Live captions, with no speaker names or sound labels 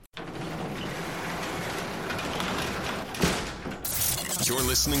You're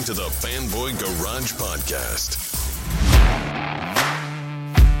listening to the Fanboy Garage Podcast.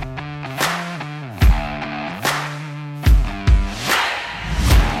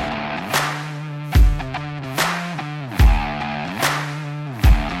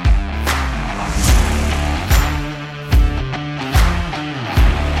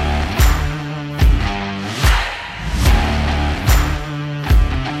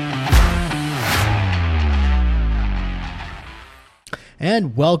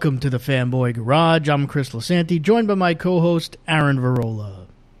 And welcome to the Fanboy Garage. I'm Chris Lasanti, joined by my co-host, Aaron Varola.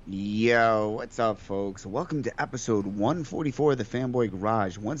 Yo, what's up, folks? Welcome to episode 144 of the Fanboy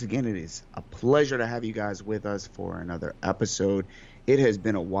Garage. Once again, it is a pleasure to have you guys with us for another episode. It has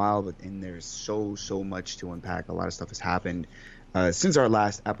been a while, and there's so much to unpack. A lot of stuff has happened since our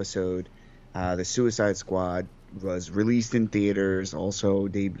last episode. The Suicide Squad was released in theaters, also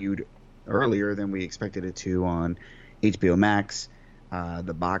debuted earlier than we expected it to on HBO Max.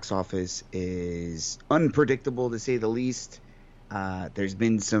 The box office is unpredictable, to say the least. There's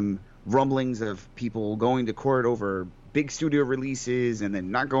been some rumblings of people going to court over big studio releases and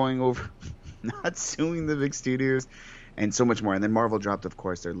then not suing the big studios, and so much more. And then Marvel dropped, of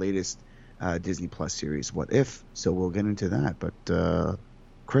course, their latest Disney Plus series, What If? So we'll get into that. But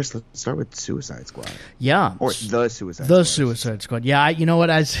Chris, let's start with Suicide Squad. Yeah. Or The Suicide Squad. The Suicide Squad. Yeah, you know what?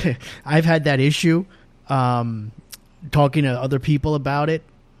 I've had that issue. Talking to other people about it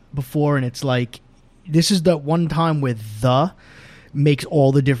before, and it's like, this is the one time where the makes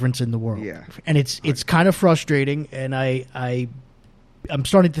all the difference in the world. Yeah. And it's kind of frustrating, and I'm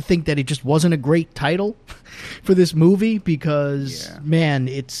starting to think that it just wasn't a great title for this movie because, man,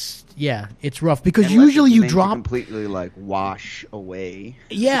 it's rough. Because unless usually you meant drop... to completely, wash away.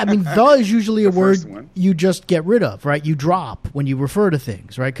 Yeah, I mean, the is usually a word one. you just get rid of, right? You drop when you refer to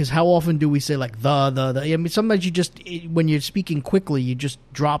things, right? Because how often do we say, like, the? I mean, sometimes you just, when you're speaking quickly, you just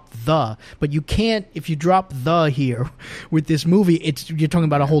drop the. But you can't, if you drop the here with this movie, you're talking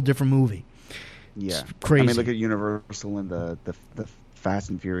about a whole different movie. Yeah. It's crazy. I mean, look at Universal and the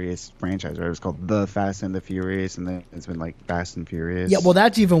Fast and Furious franchise, right? It was called The Fast and the Furious, and then it's been like Fast and Furious. Yeah, well,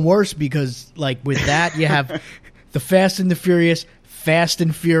 that's even worse because, like, with that, you have the Fast and the Furious, Fast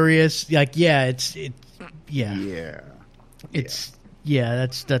and Furious. Like, that's a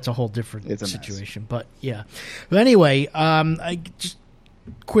whole different situation. But yeah, but anyway, I just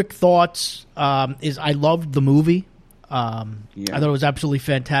quick thoughts. Is I loved the movie. I thought it was absolutely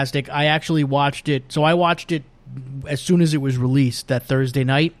fantastic. I actually watched it. So I watched it as soon as it was released that Thursday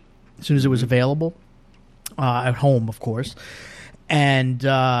night, as soon as it was available, at home, of course. And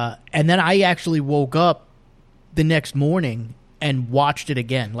then I actually woke up the next morning and watched it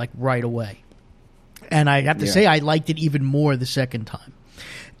again, like right away. And I have to say I liked it even more the second time.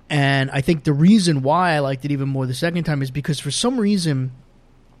 And I think the reason why I liked it even more the second time is because for some reason,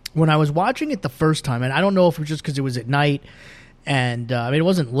 when I was watching it the first time, and I don't know if it was just because it was at night, and I mean, it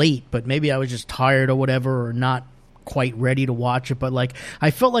wasn't late, but maybe I was just tired or whatever, or not quite ready to watch it. But like,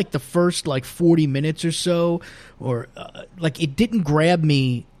 I felt like the first 40 minutes or so, or it didn't grab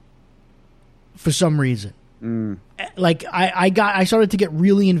me for some reason. Like I started to get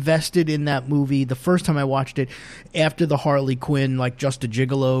really invested in that movie the first time I watched it, after the Harley Quinn just a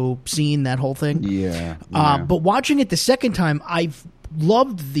gigolo scene, that whole thing. But watching it the second time, I've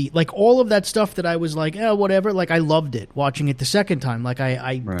loved all of that stuff that I was like, whatever. Like, I loved it watching it the second time. Like,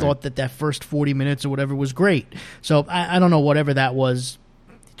 I thought that first 40 minutes or whatever was great. So I don't know, whatever that was,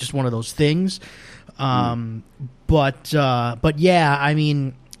 just one of those things. But yeah, I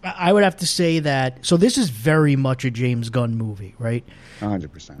mean, I would have to say that. So this is very much a James Gunn movie, right?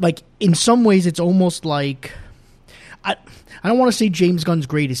 100%. Like, in some ways, it's almost like, I don't want to say James Gunn's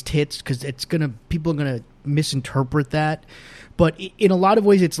greatest hits, because people are gonna misinterpret that. But in a lot of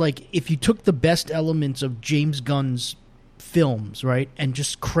ways, it's like if you took the best elements of James Gunn's films, right, and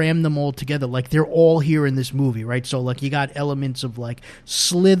just crammed them all together, like, they're all here in this movie, right? So, like, you got elements of, like,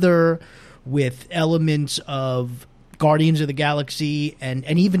 Slither with elements of Guardians of the Galaxy and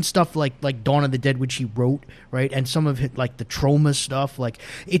even stuff like Dawn of the Dead, which he wrote, right? And some of it, like the Trauma stuff, like,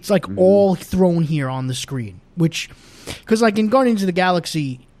 it's like all thrown here on the screen. Which, because like in Guardians of the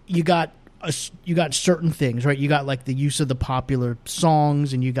Galaxy, you got certain things, right? You got like the use of the popular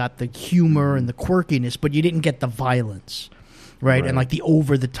songs, and you got the humor and the quirkiness, but you didn't get the violence, right? And like the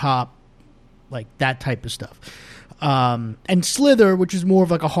over the top, like that type of stuff. And Slither, which is more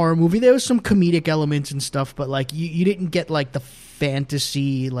of like a horror movie, there was some comedic elements and stuff, but like you didn't get like the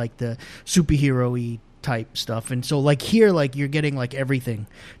fantasy, like the superhero-y type stuff. And so like here, like you're getting like everything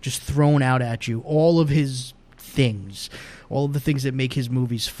just thrown out at you, all of his things, all of the things that make his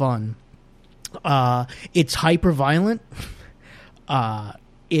movies fun. It's hyper violent.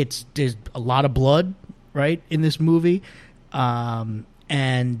 There's a lot of blood, right, in this movie. Yeah,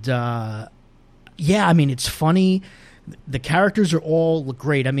 I mean, it's funny. The characters are all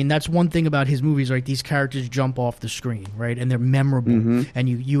great. I mean, that's one thing about his movies, right? These characters jump off the screen, right? And they're memorable, and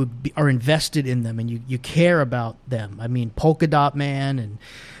you are invested in them, and you care about them. I mean, Polka Dot Man, and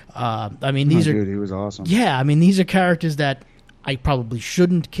I mean, these are... Dude, he was awesome. Yeah, I mean, these are characters that I probably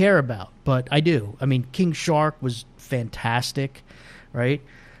shouldn't care about, but I do. I mean, King Shark was fantastic, right?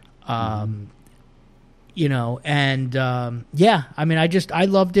 You know, and yeah, I mean, I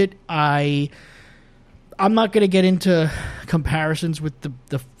loved it. I'm not going to get into comparisons with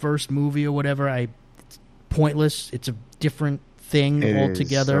the first movie or whatever. It's pointless. It's a different thing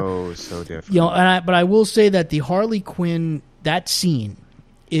altogether. So different. You know, but I will say that the Harley Quinn, that scene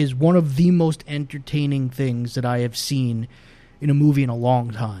is one of the most entertaining things that I have seen in a movie in a long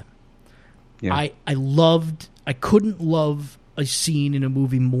time. Yeah. I couldn't love a scene in a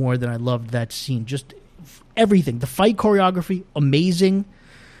movie more than I loved that scene. Just everything. The fight choreography, amazing.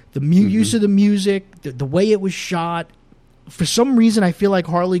 The use of the music, the way it was shot. For some reason, I feel like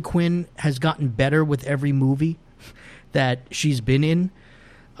Harley Quinn has gotten better with every movie that she's been in.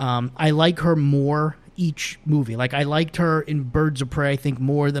 I like her more each movie. Like, I liked her in Birds of Prey, I think,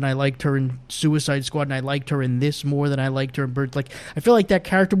 more than I liked her in Suicide Squad, and I liked her in this more than I liked her in Birds. Like, I feel like that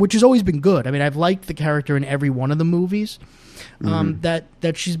character, which has always been good. I mean, I've liked the character in every one of the movies that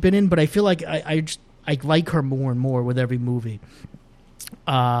she's been in, but I feel like I like her more and more with every movie.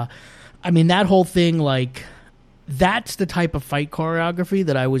 I mean, that whole thing, like, that's the type of fight choreography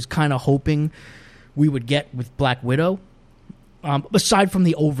that I was kind of hoping we would get with Black Widow. Aside from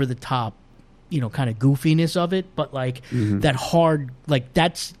the over-the-top, you know, kind of goofiness of it, but, like, that hard, like,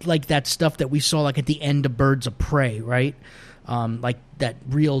 that's, like, that stuff that we saw, like, at the end of Birds of Prey, right? Like, that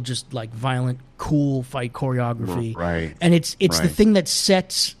real, just, like, violent, cool fight choreography. Right. And it's the thing that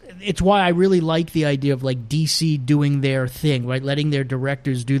sets... It's why I really like the idea of, like, DC doing their thing, right? Letting their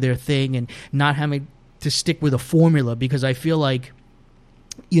directors do their thing and not having to stick with a formula, because I feel like,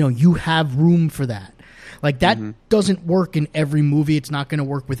 you know, you have room for that. Like, that doesn't work in every movie. It's not going to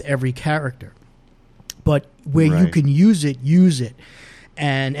work with every character. But where you can use it, use it.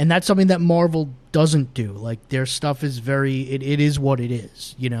 And that's something that Marvel doesn't do. Like, their stuff is very... It is what it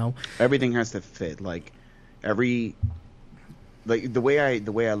is, you know? Everything has to fit. Like, Like, the way I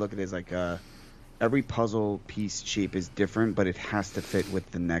look at it is like every puzzle piece shape is different, but it has to fit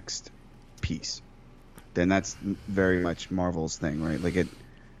with the next piece. Then that's very much Marvel's thing, right? Like,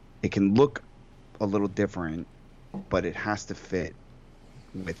 it can look a little different, but it has to fit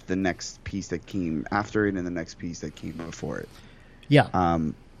with the next piece that came after it and the next piece that came before it. Yeah.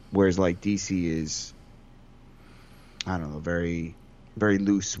 Whereas, like, DC is, I don't know, very... very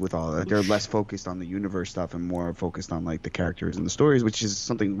loose with all that. They're less focused on the universe stuff and more focused on, like, the characters and the stories, which is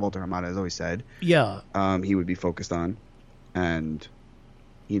something Walter Hamada has always said. Yeah. He would be focused on. And,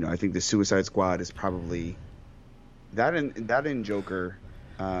 you know, I think the Suicide Squad is probably that and Joker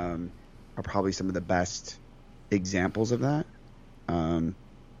are probably some of the best examples of that.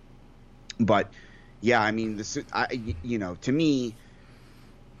 But yeah, I mean, to me,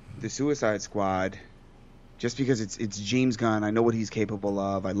 the Suicide Squad, just because it's James Gunn, I know what he's capable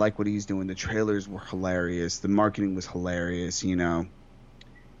of. I like what he's doing. The trailers were hilarious. The marketing was hilarious. You know,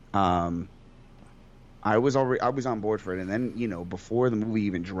 I was on board for it. And then, you know, before the movie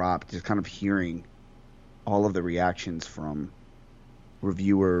even dropped, just kind of hearing all of the reactions from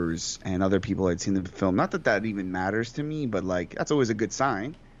reviewers and other people I'd seen the film. Not that even matters to me, but, like, that's always a good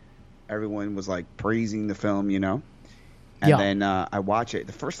sign. Everyone was, like, praising the film, you know. And then I watch it.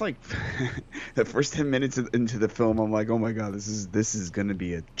 The first the first 10 minutes into the film, I'm like, oh my god, this is gonna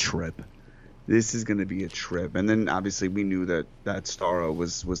be a trip. This is gonna be a trip. And then obviously we knew that Starro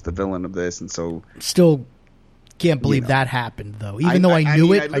was the villain of this, and so still can't believe that happened though. Even though I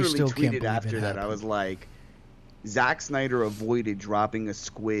knew it, I still can't believe after it that. I was like, Zack Snyder avoided dropping a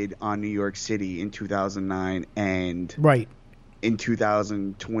squid on New York City in 2009, and right. In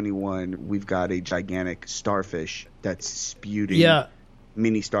 2021, we've got a gigantic starfish that's spewing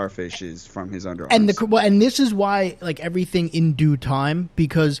mini starfishes from his underarms. And this is why, like, everything in due time,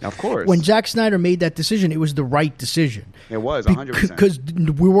 because of course, when Zack Snyder made that decision, it was the right decision. It was 100%, because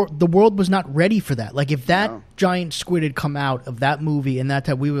the world was not ready for that. Like, if that giant squid had come out of that movie and that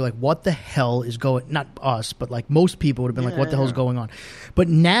time, we were like, "What the hell is going?" Not us, but like most people would have been like, "What the hell is going on?" But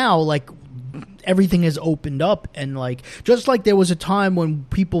now, like, everything has opened up, and, like, just like there was a time when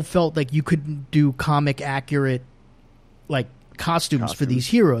people felt like you couldn't do comic accurate, like, costumes for these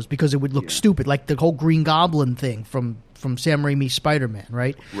heroes because it would look stupid, like the whole Green Goblin thing from Sam Raimi's Spider-Man,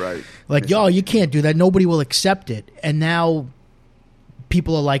 right? Right. Like, you can't do that. Nobody will accept it. And now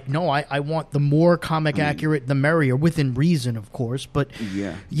people are like, no, I want the more comic accurate, the merrier, within reason, of course. But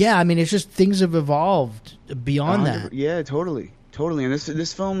yeah, I mean, it's just things have evolved beyond that. Yeah, totally. And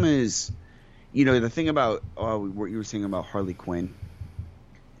this film is, the thing about what you were saying about Harley Quinn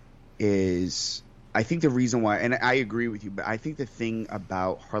is, I think the reason why, and I agree with you, but I think the thing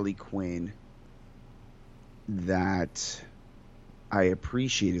about Harley Quinn that I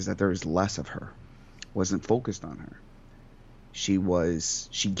appreciate is that there is less of her. Wasn't focused on her. She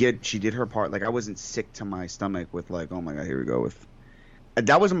did her part. Like, I wasn't sick to my stomach with like, oh my god, here we go with.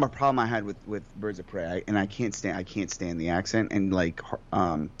 That wasn't my problem I had with Birds of Prey, and I can't stand the accent, and like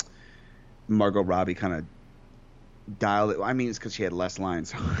Margot Robbie kind of dialed it. I mean, it's because she had less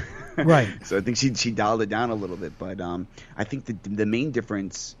lines, right? So I think she dialed it down a little bit. But I think the main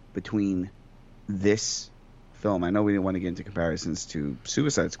difference between this film, I know we didn't want to get into comparisons to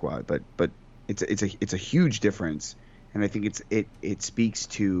Suicide Squad, but it's a huge difference, and I think it speaks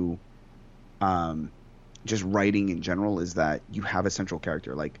to just writing in general, is that you have a central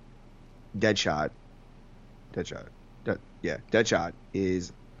character like Deadshot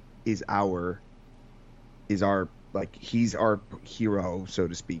is our like, he's our hero, so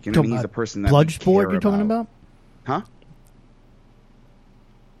to speak, and he's the person that Bloodsport you're talking about? Huh?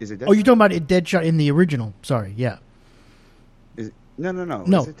 Is it Deadshot? Oh, you're talking about Deadshot in the original. Sorry, yeah. No.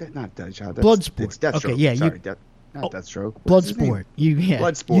 No. Is it not Deadshot? Bloodsport. It's Deathstroke. Okay, yeah. Sorry, not Deathstroke. Bloodsport.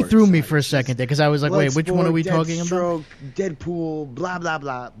 Bloodsport. You threw me for a second there, because I was like, wait, which one are we talking about? Deathstroke, Deadpool, blah, blah,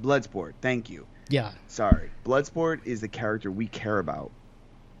 blah. Bloodsport. Thank you. Yeah. Sorry. Bloodsport is the character we care about.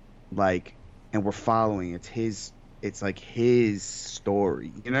 Like, and we're following. It's like his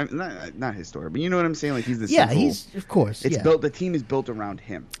story. Not his story, but you know what I'm saying? Like, he's the central. Yeah, he's, of course. It's built. The team is built around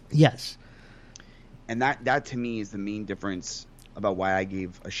him. Yes. And that to me is the main difference about why I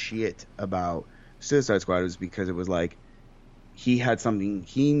gave a shit about Suicide Squad, was because it was like he had something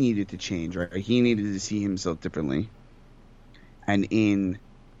he needed to change, right? He needed to see himself differently. And in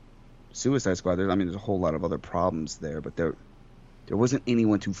Suicide Squad, there's a whole lot of other problems there, but there wasn't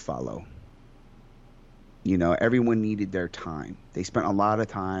anyone to follow. Everyone needed their time. They spent a lot of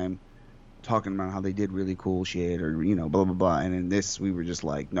time talking about how they did really cool shit, or blah blah blah. And in this, we were just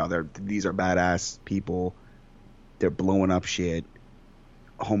like, no, these are badass people. They're blowing up shit.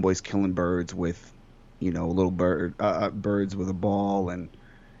 Homeboy's killing birds with, little birds with a ball, and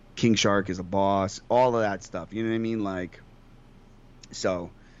King Shark is a boss. All of that stuff. You know what I mean? Like,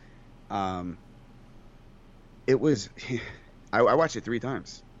 so, it was. I watched it 3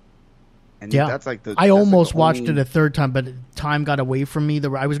 times. And yeah, that's like I almost watched it a third time, but time got away from me.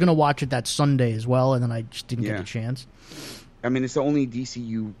 I was going to watch it that Sunday as well, and then I just didn't get a chance. I mean, it's the only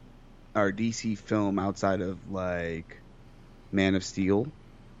DC film outside of like Man of Steel.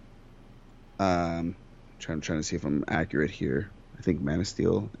 Trying to see if I'm accurate here. I think Man of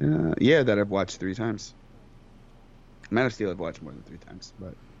Steel. That I've watched 3 times. Man of Steel I've watched more than 3 times,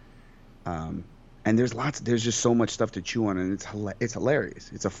 but and there's just so much stuff to chew on, and it's hilarious.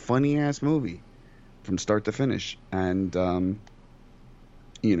 It's a funny ass movie from start to finish, and I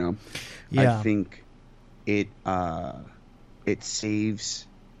think it saves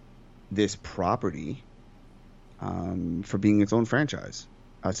this property for being its own franchise,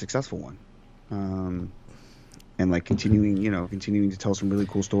 a successful one, and like continuing to tell some really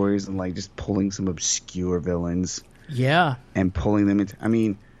cool stories, and like just pulling some obscure villains, and pulling them into. I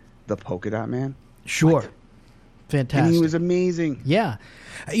mean, the Polka Dot Man. Sure. Fantastic. And he was amazing. Yeah.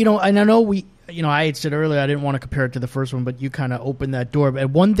 And I know I had said earlier I didn't want to compare it to the first one, but you kind of opened that door.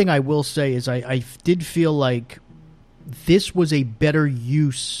 But one thing I will say is I did feel like this was a better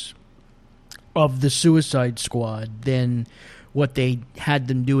use of the Suicide Squad than what they had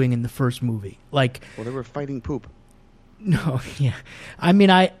them doing in the first movie. Like, well, they were fighting poop. No, yeah. I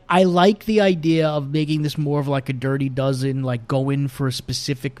mean, I like the idea of making this more of like a Dirty Dozen, like go in for a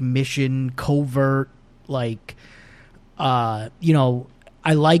specific mission, covert, like, I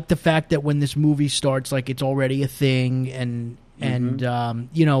like the fact that when this movie starts, like, it's already a thing, and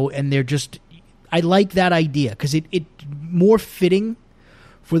they're just, I like that idea, because it more fitting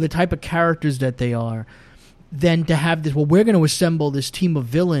for the type of characters that they are than to have this, well, we're going to assemble this team of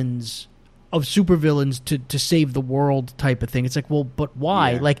villains, of supervillains to save the world type of thing. It's like, well, but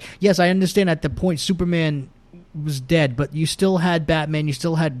why? Yeah. Like, yes, I understand at the point Superman was dead, but you still had Batman, you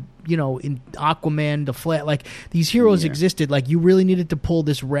still had, in Aquaman, the Flash, like, these heroes existed. Like, you really needed to pull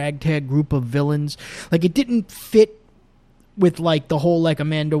this ragtag group of villains. Like, it didn't fit with, like, the whole, like,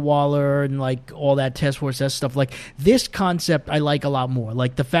 Amanda Waller and, like, all that Task Force S stuff. Like, this concept I like a lot more.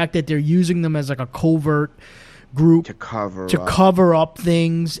 Like, the fact that they're using them as, like, a covert group to cover up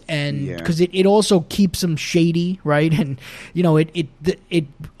things, and because it also keeps them shady, right? And it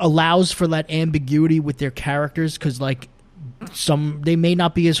allows for that ambiguity with their characters, because like they may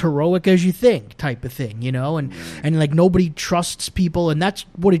not be as heroic as you think, type of thing, and like nobody trusts people, and that's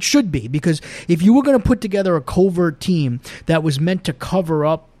what it should be, because if you were going to put together a covert team that was meant to cover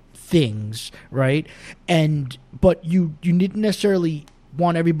up things, right, but you didn't necessarily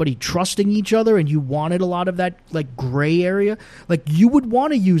want everybody trusting each other, and you wanted a lot of that like gray area, like you would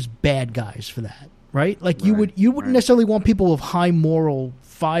want to use bad guys for that, right? Like you wouldn't necessarily want people with high moral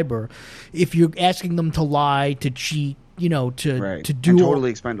fiber if you're asking them to lie, to cheat, to do and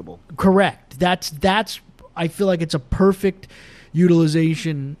totally expendable. Correct. That's I feel like it's a perfect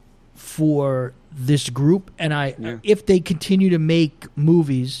utilization for this group, and if they continue to make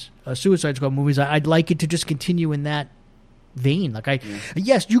movies, Suicide Squad movies, I'd like it to just continue in that vein. Like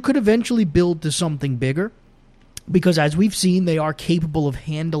yes, you could eventually build to something bigger, because as we've seen, they are capable of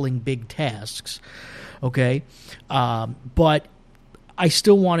handling big tasks. Okay, but I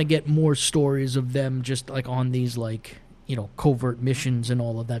still want to get more stories of them just like on these like covert missions and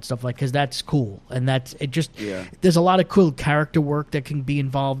all of that stuff, like, because that's cool, and there's a lot of cool character work that can be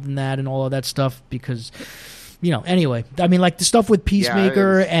involved in that and all of that stuff, because anyway, I mean, like the stuff with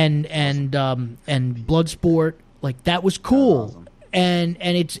Peacemaker and Bloodsport, like that was cool. Awesome. And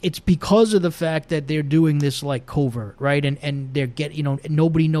it's because of the fact that they're doing this like covert, right? And they're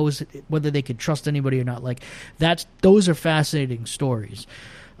nobody knows whether they could trust anybody or not. Like those are fascinating stories.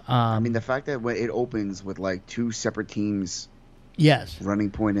 I mean, the fact that when it opens with like two separate teams, running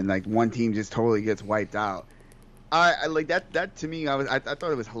point, and like one team just totally gets wiped out. I like that. That to me, I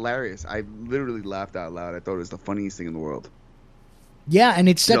thought it was hilarious. I literally laughed out loud. I thought it was the funniest thing in the world. Yeah, and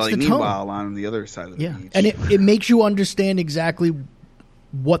it sets the tone. Meanwhile, on the other side of the beach. And it makes you understand exactly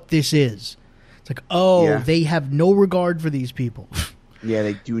what this is. It's like, they have no regard for these people. Yeah,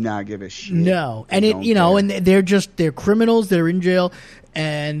 they do not give a shit. No, and and they're criminals. They're in jail,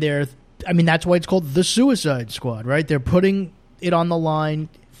 and that's why it's called the Suicide Squad, right? They're putting it on the line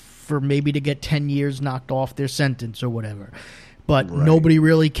for maybe to get 10 years knocked off their sentence or whatever. But nobody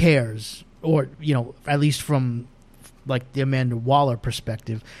really cares, or at least from like the Amanda Waller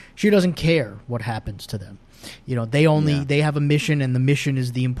perspective, she doesn't care what happens to them. They have a mission, and the mission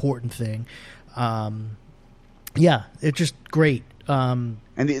is the important thing. It's just great. And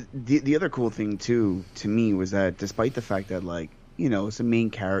the other cool thing too to me was that despite the fact that like some main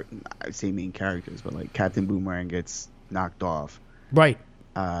character, I'd say main characters, but like Captain Boomerang gets knocked off, right?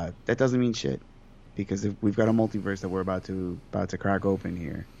 That doesn't mean shit, because we've got a multiverse that we're about to crack open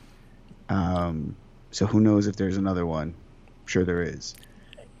here. So who knows if there's another one? I'm sure there is.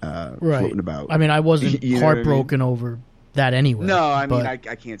 Floating about. I mean, I wasn't heartbroken over that anyway. No, I mean, I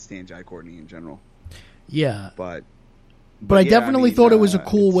can't stand Jai Courtney in general. Yeah, but I definitely thought it was a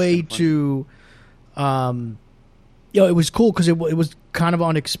cool way to, it was cool because it was kind of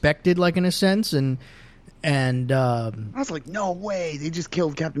unexpected, like in a sense, and I was like, no way, they just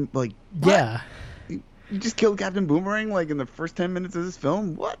killed Captain. Like, what? Yeah, you just killed Captain Boomerang like in the first 10 minutes of this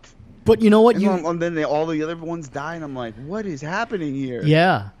film. What? But you know what? And then all the other ones die, and I'm like, what is happening here?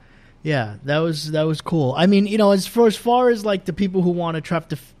 Yeah, that was cool. I mean, as far as like the people who want to try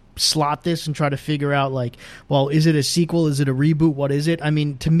to slot this and try to figure out like, well, is it a sequel? Is it a reboot? What is it? I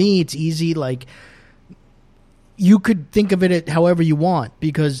mean, to me, it's easy. Like, you could think of it however you want,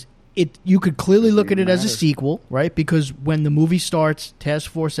 because you could clearly look at it as a sequel, right? Because when the movie starts,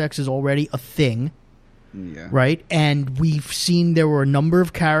 Task Force X is already a thing. Yeah. Right? And we've seen there were a number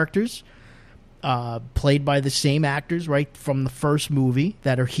of characters played by the same actors, right, from the first movie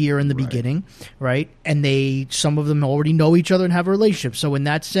that are here in the beginning, right? And some of them already know each other and have a relationship. So in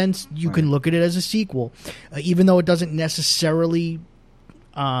that sense, you can look at it as a sequel, even though it doesn't necessarily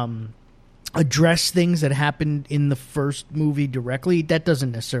address things that happened in the first movie directly. That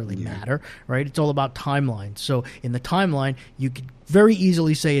doesn't necessarily matter, right? It's all about timeline. So in the timeline, you could very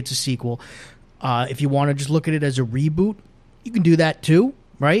easily say it's a sequel. If you want to just look at it as a reboot, you can do that too,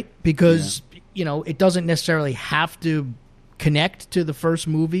 right? Because, it doesn't necessarily have to connect to the first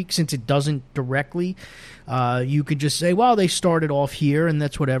movie, since it doesn't directly. You could just say, well, they started off here and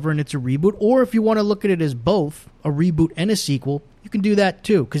that's whatever, and it's a reboot. Or if you want to look at it as both, a reboot and a sequel, you can do that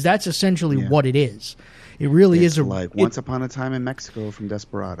too, because that's essentially what it is. It really is like Once Upon a Time in Mexico from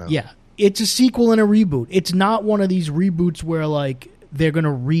Desperado. Yeah. It's a sequel and a reboot. It's not one of these reboots where like they're going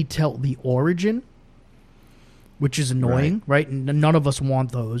to retell the origin, which is annoying, right? And none of us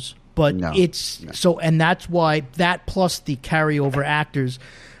want those. But so, and that's why that plus the carryover actors,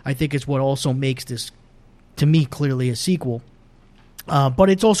 I think, is what also makes this, to me, clearly a sequel. But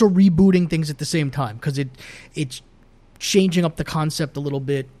it's also rebooting things at the same time because it's changing up the concept a little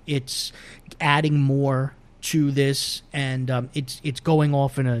bit. It's adding more to this, and it's going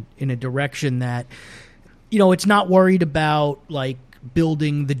off in a direction that, you know, it's not worried about like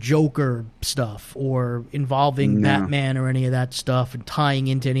building the Joker stuff or involving Batman or any of that stuff and tying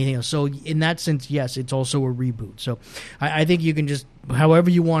into anything else. So in that sense, yes, it's also a reboot. So I think you can just, however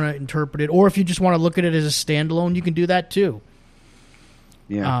you want to interpret it, or if you just want to look at it as a standalone, you can do that too.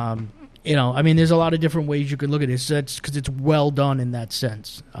 Yeah. You know, I mean, there's a lot of different ways you can look at it. That's because it's well done in that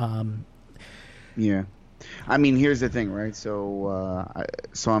sense. Yeah. I mean, here's the thing, right? So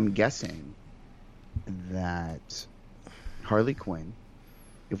I'm guessing that Harley Quinn,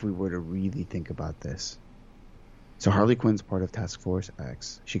 if we were to really think about this, so Harley Quinn's part of Task Force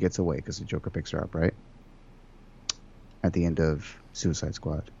X. She gets away because the Joker picks her up, right? At the end of Suicide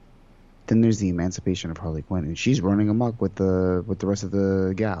Squad. Then there's the emancipation of Harley Quinn, and she's running amok with the rest of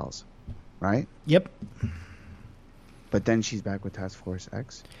the gals, right? Yep. But then she's back with Task Force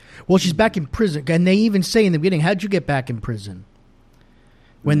X. Well, she's back in prison, and they even say in the beginning, "How'd you get back in prison?"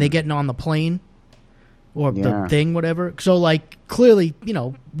 When they getting on the plane or the thing, whatever. So, like, clearly, you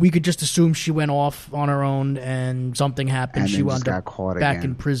know, we could just assume she went off on her own and something happened. And she wound up caught back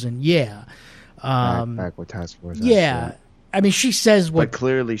again. in prison. Yeah. Back with Task Force X. Yeah. I mean, she says what... But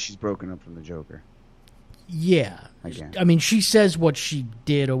clearly she's broken up from the Joker. Yeah. Again. I mean, she says what she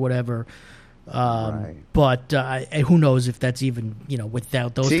did or whatever. Right. But who knows if that's even, you know,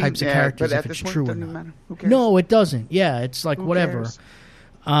 without those types of characters, if it's true or not. No, it doesn't. Yeah, it's like whatever.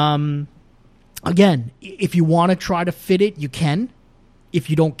 Again, if you want to try to fit it, you can.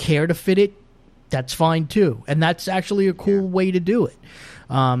 If you don't care to fit it, that's fine too. And that's actually a cool way to do it.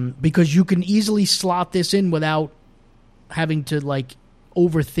 Because you can easily slot this in without having to like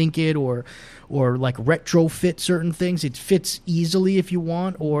overthink it or like retrofit certain things. It fits easily if you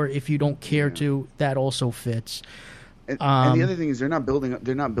want, or if you don't care to, that also fits. And the other thing is they're not building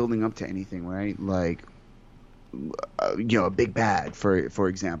up to anything, right? Like you know, a big bad for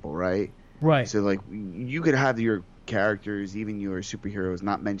example, right? Right. So like you could have your characters, even your superheroes,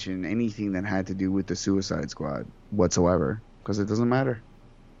 not mention anything that had to do with the Suicide Squad whatsoever, because it doesn't matter.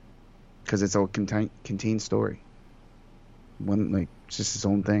 Because it's a contained story. One, like, it's just its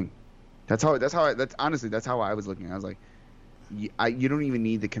own thing. That's how I was looking. I was like, you don't even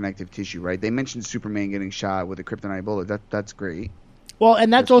need the connective tissue, right? They mentioned Superman getting shot with a kryptonite bullet. That's great. Well,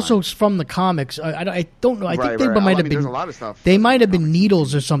 and that's also from the comics. I don't know. I think they might have been. There's a lot of stuff. They might have been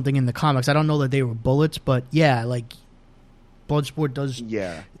needles or something in the comics. I don't know that they were bullets, but yeah, like Bloodsport does.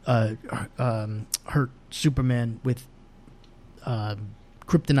 Yeah. Hurt Superman with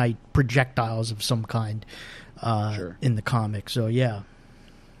kryptonite projectiles of some kind in the comics. So yeah.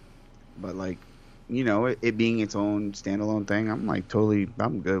 But like, you know, it being its own standalone thing,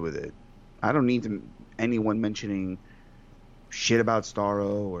 I'm good with it. I don't need anyone mentioning shit about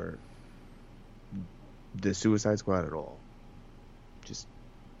Starro or the Suicide Squad at all. Just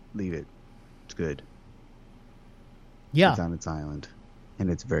leave it. It's good. Yeah. It's on its island, and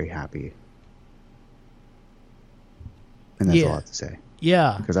it's very happy. And that's all I have to say.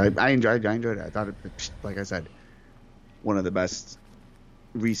 Yeah. Because I enjoyed it. I thought it, like I said, one of the best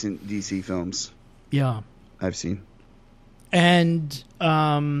recent DC films I've seen. And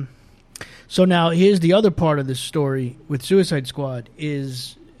so now here's the other part of this story with Suicide Squad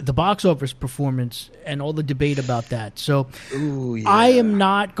is the box office performance and all the debate about that. So I am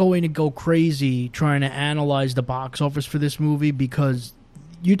not going to go crazy trying to analyze the box office for this movie, because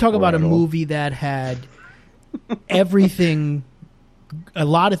you talk about a movie that had everything, a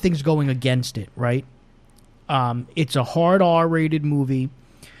lot of things going against it, right? It's a hard R-rated movie,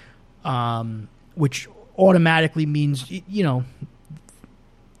 which automatically means, you know,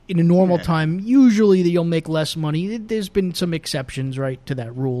 in a normal time, usually you'll make less money. There's been some exceptions, right, to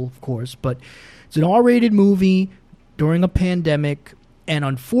that rule, of course. But it's an R-rated movie during a pandemic. And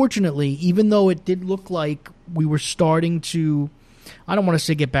unfortunately, even though it did look like we were starting to, I don't want to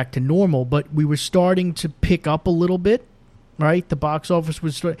say get back to normal, but we were starting to pick up a little bit, right? The box office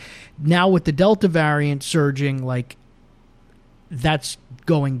was now with the Delta variant surging, like that's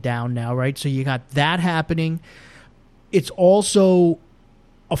going down now, right? So you got that happening. It's also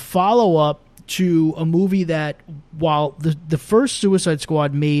a follow-up to a movie that, while the first Suicide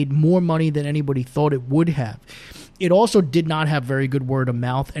Squad made more money than anybody thought it would have, it also did not have very good word of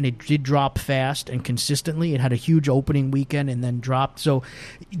mouth, and it did drop fast and consistently. It had a huge opening weekend and then dropped. So,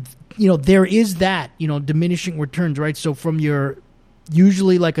 you know, there is that, you know, diminishing returns, right? So from your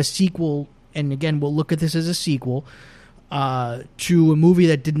usually like a sequel, and again, we'll look at this as a sequel, to a movie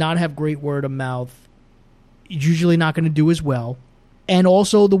that did not have great word of mouth, it's usually not going to do as well. And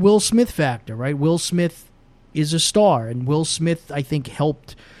also the Will Smith factor, right? Will Smith is a star, and Will Smith, I think,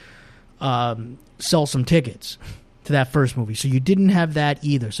 helped sell some tickets to that first movie. So you didn't have that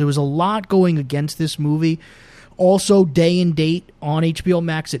either. So there was a lot going against this movie. Also, day and date on HBO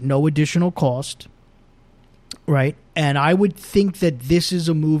Max at no additional cost, right? And I would think that this is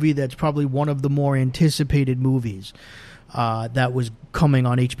a movie that's probably one of the more anticipated movies that was coming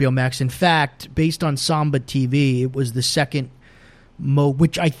on HBO Max. In fact, based on Samba TV, it was the second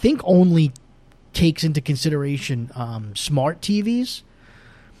which I think only takes into consideration smart TVs.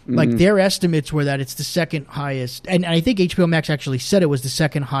 Like their estimates were that it's the second highest, and I think HBO Max actually said it was the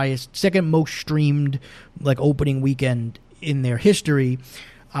second most streamed like opening weekend in their history.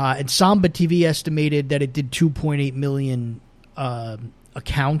 And Samba TV estimated that it did 2.8 million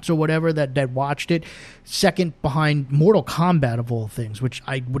accounts or whatever that watched it, second behind Mortal Kombat of all things, which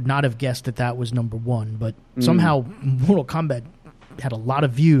I would not have guessed that was number one, but somehow Mortal Kombat had a lot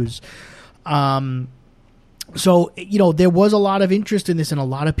of views. So, there was a lot of interest in this, and a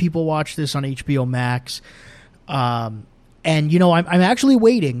lot of people watched this on HBO Max. And, I'm actually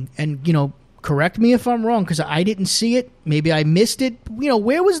waiting, and, correct me if I'm wrong, because I didn't see it. Maybe I missed it.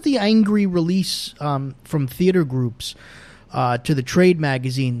 Where was the angry release from theater groups to the trade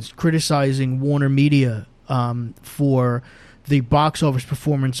magazines criticizing Warner Media for the box office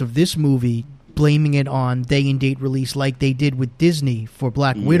performance of this movie, blaming it on day and date release like they did with Disney for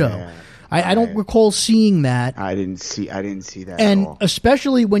Black Widow? I don't recall seeing that. I didn't see that and at all.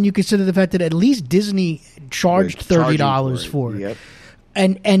 Especially when you consider the fact that at least Disney charged $30 for it. Yep.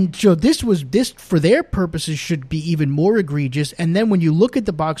 And so this for their purposes should be even more egregious. And then when you look at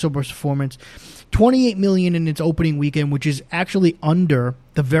the box office performance, $28 million in its opening weekend, which is actually under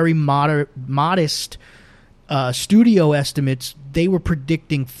the very modest studio estimates. They were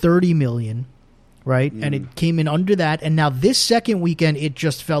predicting $30 million. Right? And it came in under that. And now this second weekend, it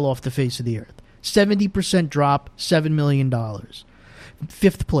just fell off the face of the earth. 70% drop, $7 million.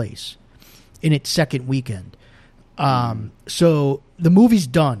 Fifth place in its second weekend. So the movie's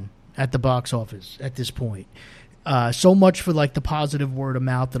done at the box office at this point. So much for like the positive word of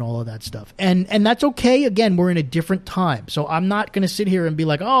mouth and all of that stuff. And that's okay. Again, we're in a different time. So I'm not going to sit here and be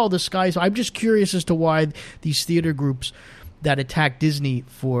like, oh, the sky's... I'm just curious as to why these theater groups that attack Disney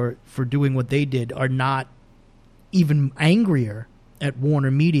for doing what they did are not even angrier at Warner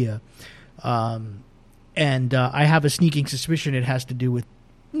Media. And I have a sneaking suspicion it has to do with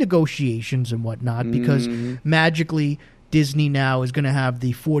negotiations and whatnot, because magically Disney now is going to have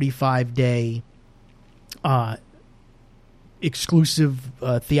the 45-day exclusive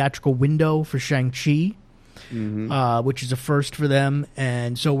theatrical window for Shang-Chi, which is a first for them.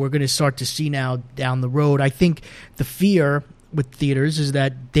 And so we're going to start to see now down the road. I think the fear with theaters is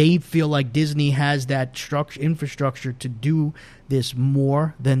that they feel like Disney has that infrastructure to do this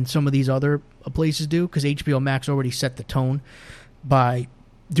more than some of these other places do, because HBO Max already set the tone by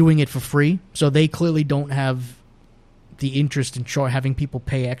doing it for free. So they clearly don't have the interest in having people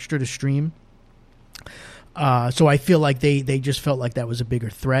pay extra to stream. So I feel like they just felt like that was a bigger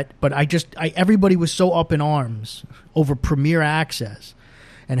threat. But everybody was so up in arms over Premier Access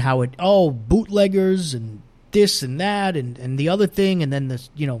and how bootleggers and this and that and the other thing, and then this,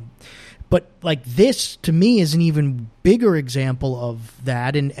 but like this to me is an even bigger example of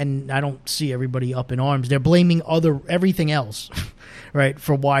that. And I don't see everybody up in arms. They're blaming everything else, right,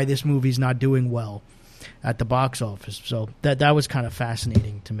 for why this movie's not doing well at the box office. So that was kind of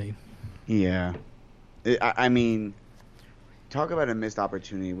fascinating to me. Yeah. I mean, talk about a missed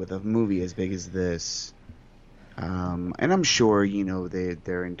opportunity with a movie as big as this. And I'm sure,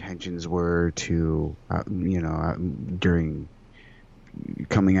 their intentions were to, during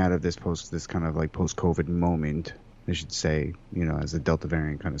coming out of this kind of like post-COVID moment, I should say, as the Delta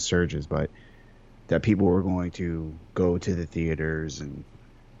variant kind of surges, but that people were going to go to the theaters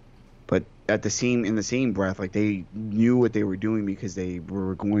but in the same breath, like they knew what they were doing because they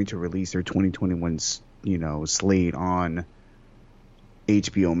were going to release their 2021 slate on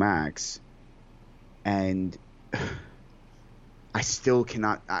HBO Max, and I still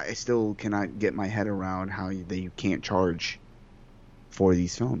cannot get my head around how you can't charge for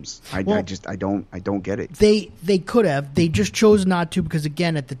these films. I don't get it. They could have. They just chose not to, because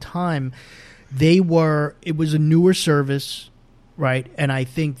again, at the time, it was a newer service, right? And I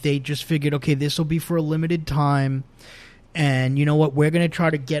think they just figured, okay, this will be for a limited time. And you know what? We're going to try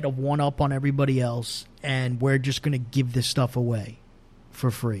to get a one-up on everybody else, and we're just going to give this stuff away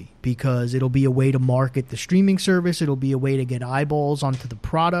for free, because it'll be a way to market the streaming service. It'll be a way to get eyeballs onto the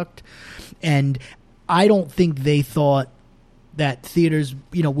product. And I don't think they thought that theaters,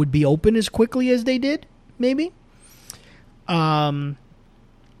 would be open as quickly as they did, maybe. And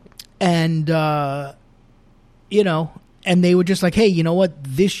and they were just like, hey, you know what?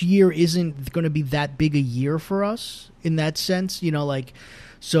 This year isn't going to be that big a year for us in that sense,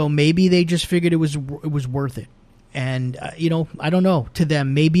 so maybe they just figured it was worth it. And, I don't know. To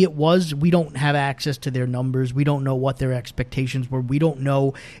them, maybe it was. We don't have access to their numbers. We don't know what their expectations were. We don't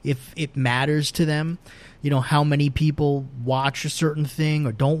know if it matters to them, how many people watch a certain thing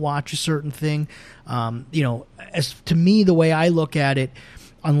or don't watch a certain thing. As to me, the way I look at it,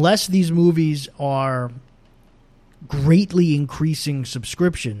 unless these movies are greatly increasing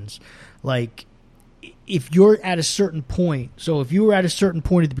subscriptions, like if you're at a certain point, so if you were at a certain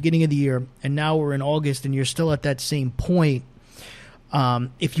point at the beginning of the year and now we're in August and you're still at that same point,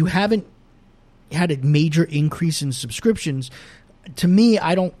 if you haven't had a major increase in subscriptions, to me,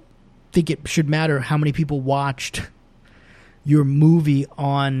 I don't think it should matter how many people watched your movie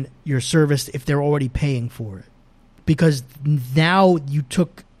on your service if they're already paying for it, because now you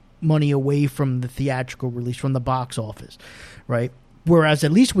took money away from the theatrical release, from the box office, right? Whereas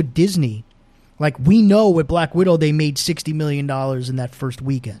at least with Disney, like we know with Black Widow, they made $60 million in that first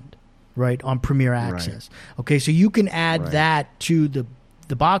weekend, right, on Premier Access. Right. Okay, so you can add that to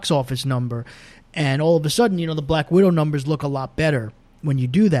the box office number, and all of a sudden, the Black Widow numbers look a lot better when you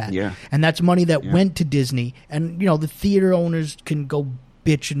do that. Yeah. And that's money that went to Disney, and the theater owners can go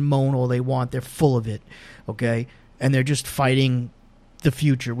bitch and moan all they want. They're full of it, okay? And they're just fighting the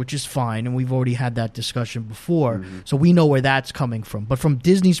future, which is fine, and we've already had that discussion before, so we know where that's coming from. But from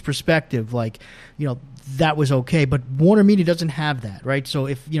Disney's perspective, that was okay, but Warner Media doesn't have that, right? So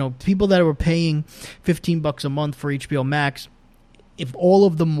if people that were paying $15 a month for HBO Max, if all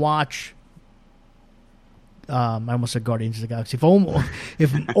of them watch I almost said Guardians of the Galaxy,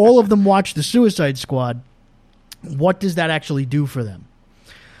 if all of them watch the Suicide Squad, what does that actually do for them?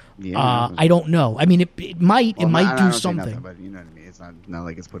 Yeah, I don't know. I mean, it might do something. Nothing, but you know what I mean. It's not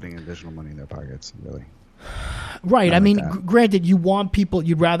like it's putting additional money in their pockets, really. Right. Not I mean, granted,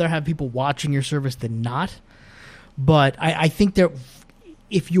 you'd rather have people watching your service than not. But I think that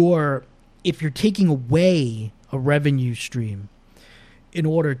if you're taking away a revenue stream in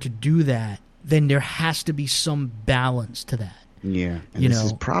order to do that, then there has to be some balance to that. Yeah, and this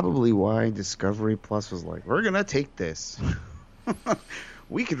is probably why Discovery Plus was like, we're gonna take this.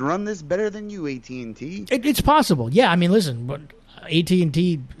 We could run this better than you, AT&T. It's possible. Yeah, I mean, listen, but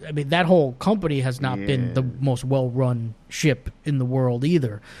AT&T, I mean, that whole company has not been the most well-run ship in the world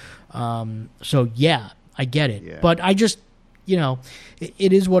either. So, yeah, I get it. Yeah. But I just,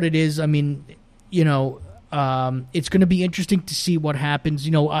 it is what it is. I mean, it's going to be interesting to see what happens.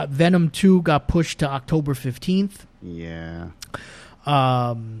 Venom 2 got pushed to October 15th. Yeah.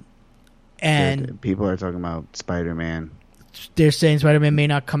 And people are talking about Spider-Man. They're saying Spider-Man may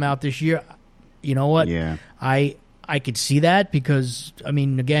not come out this year. You know what? Yeah. I could see that because, I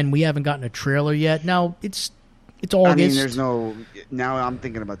mean, again, we haven't gotten a trailer yet. Now, it's August. I mean, there's no... Now I'm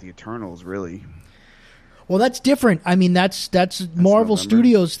thinking about the Eternals, really. Well, that's different. I mean, that's Marvel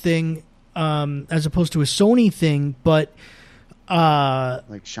Studios thing as opposed to a Sony thing, but...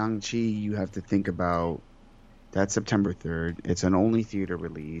 like Shang-Chi, you have to think about... That's September 3rd. It's an only theater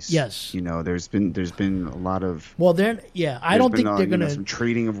release. Yes. There's been a lot of... Well, I don't think they're going to... some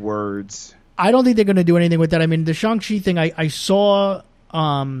trading of words. I don't think they're going to do anything with that. I mean, the Shang-Chi thing, I saw,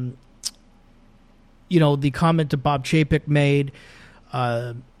 the comment that Bob Chapek made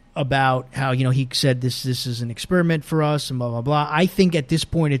about how, he said this is an experiment for us and blah, blah, blah. I think at this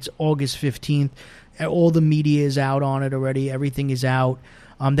point it's August 15th. All the media is out on it already. Everything is out.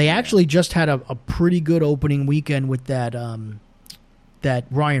 They actually just had a pretty good opening weekend with that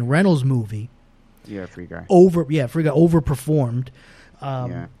Ryan Reynolds movie. Yeah, Free Guy. Free Guy overperformed.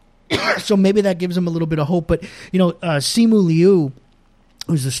 So maybe that gives them a little bit of hope. But Simu Liu,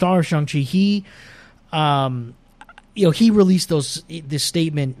 who's the star of Shang-Chi, he released this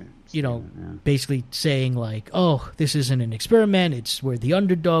statement. Basically saying like, oh, this isn't an experiment. We're the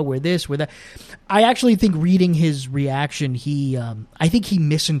underdog. We're this, we're that. I actually think reading his reaction, I think he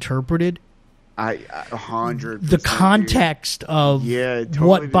misinterpreted 100% the context of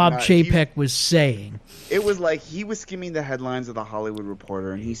what Bob Chapek was saying. It was like he was skimming the headlines of the Hollywood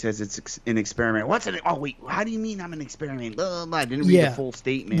Reporter, and he says it's an experiment. What's it? Oh, wait, how do you mean I'm an experiment? Blah, blah, blah. I didn't read the full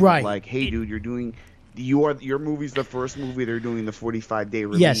statement. Right. Like, hey, dude, you're doing... Your movie's the first movie they're doing the 45-day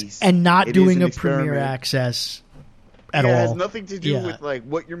release. Yes, and not doing a Premier Access at all. It has nothing to do with like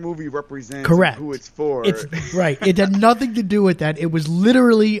what your movie represents. Correct. And who it's for. Right. It had nothing to do with that. It was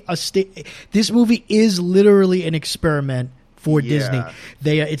literally this movie is literally an experiment for Disney.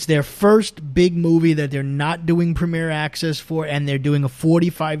 It's their first big movie that they're not doing Premier Access for, and they're doing a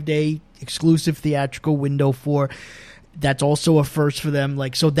 45-day exclusive theatrical window for. That's also a first for them.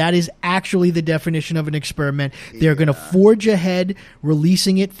 Like, so that is actually the definition of an experiment. They're going to forge ahead,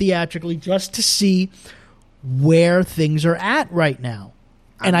 releasing it theatrically just to see where things are at right now.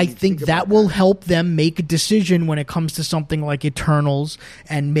 And I think that will help them make a decision when it comes to something like Eternals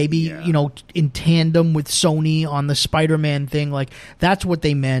and maybe, you know, in tandem with Sony on the Spider-Man thing. Like, that's what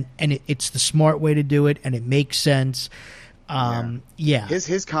they meant, and it's the smart way to do it, and it makes sense.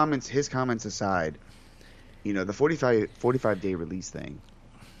 His comments aside, you know, the 45 day release thing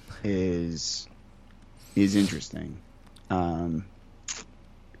is interesting.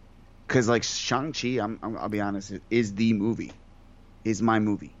 Because like Shang-Chi, I'll be honest, is the movie. Is my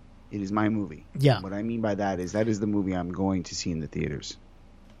movie. It is my movie. Yeah. What I mean by that is the movie I'm going to see in the theaters.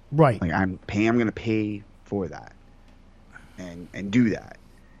 Right. Like I'm going to pay for that, and do that.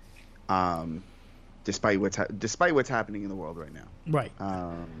 Despite what's happening in the world right now. Right.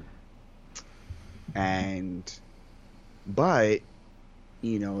 But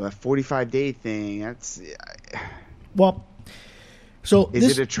you know, a 45-day thing. That's well. So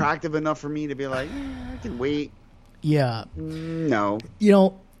is it attractive enough for me to be like, I can wait? Yeah. No. You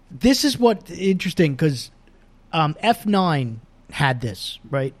know, this is what interesting because F9 had this,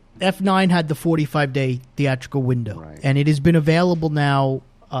 right? F9 had the 45-day theatrical window, right. And it has been available now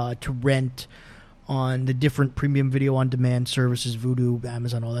to rent on the different premium video on demand services, Vudu,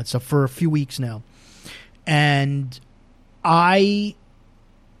 Amazon, all that stuff for a few weeks now. And I,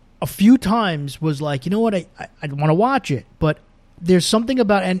 a few times, was like, you know what, I want to watch it, but there's something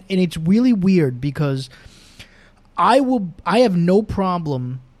about, and it's really weird because I have no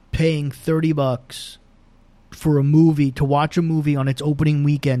problem paying $30 for a movie to watch a movie on its opening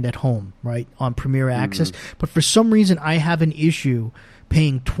weekend at home, right, on Premier Access. But for some reason, I have an issue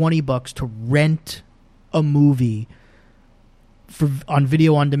paying $20 to rent a movie on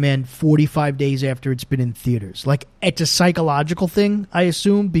video on demand 45 days after it's been in theaters. Like, it's a psychological thing, I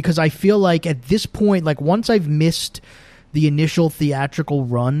assume, because I feel like at this point, like once I've missed the initial theatrical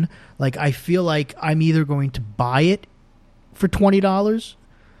run, like I feel like I'm either going to buy it for $20,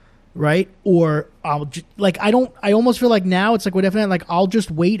 right? Or I'll I almost feel like now it's like whatever, like I'll just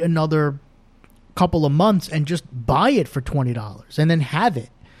wait another couple of months and just buy it for $20 and then have it.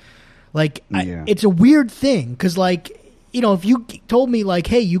 Like, it's a weird thing because, like, you know, if you told me like,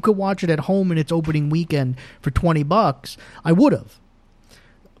 hey, you could watch it at home in its opening weekend for $20, I would have.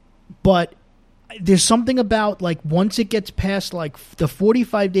 But there's something about, like, once it gets past, like, the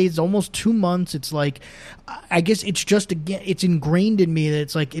 45 days, almost 2 months, it's like, I guess it's just, again, it's ingrained in me that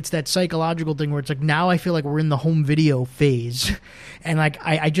it's, like, it's that psychological thing where it's, like, now I feel like we're in the home video phase. And, like,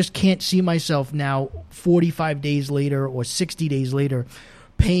 I just can't see myself now 45 days later or 60 days later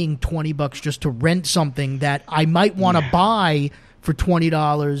paying $20 just to rent something that I might want to buy for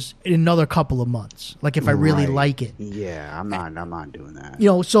 $20 in another couple of months, like if I really like it. Yeah, I'm not doing that. You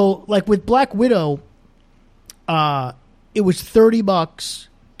know, so like with Black Widow, it was $30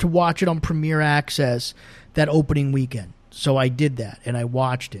 to watch it on Premier Access that opening weekend. So I did that and I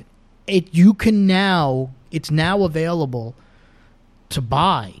watched it. It's now available to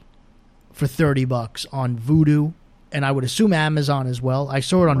buy for $30 on Vudu, and I would assume Amazon as well. I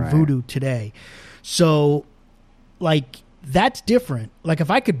saw it on Vudu today. So, like, that's different. Like,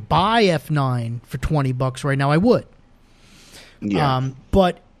 if I could buy F9 for $20 right now, I would. Yeah.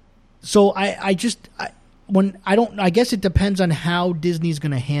 But so I guess it depends on how Disney's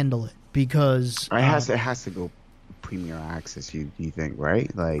going to handle it, because it has to go Premier Access. You think,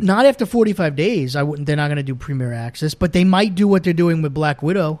 right? Like, not after 45 days. I wouldn't. They're not going to do Premier Access, but they might do what they're doing with Black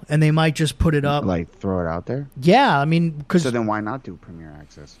Widow, and they might just put it up, like throw it out there. Yeah, I mean, because so then why not do Premier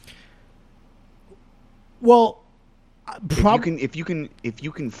Access? Well, if you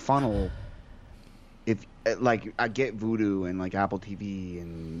can funnel, if like I get Vudu and like Apple TV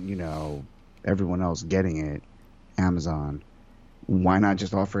and, you know, everyone else getting it, Amazon, why not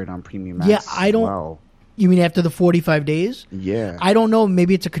just offer it on Premium Access? Yeah, I don't. Well? You mean after the 45 days? Yeah. I don't know.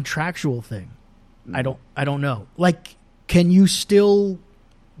 Maybe it's a contractual thing. I don't know. Like, can you still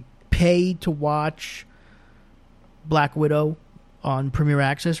pay to watch Black Widow on Premier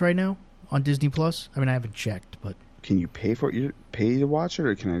Access right now on Disney Plus? I mean, I haven't checked, but can you pay for it? You pay to watch it,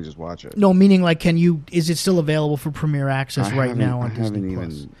 or can I just watch it? No, meaning like, is it still available for Premier Access right now on Disney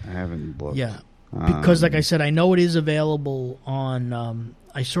Plus? I haven't looked. Yeah, because like I said, I know it is available on.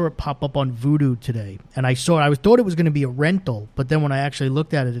 I saw it pop up on Vudu today, and I thought it was going to be a rental, but then when I actually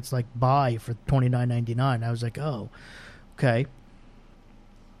looked at it, it's like buy for $29.99. I was like, oh, okay.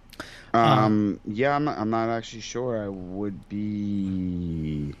 Yeah, I'm not actually sure. I would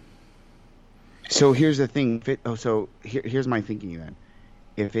be. So here's the thing. Here's my thinking then.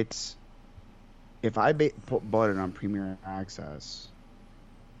 If it's if I bought it on Premier Access,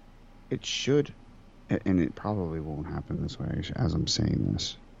 it should, and it probably won't happen this way as I'm saying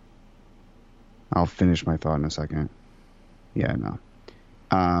this. I'll finish my thought in a second. Yeah, no.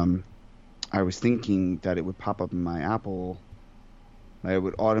 I was thinking that it would pop up in my Apple, that it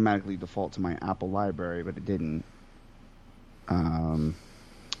would automatically default to my Apple library, but it didn't. And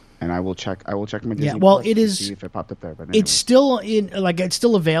I will check my Disney Plus it is, to see if it popped up there. But anyway. It's still it's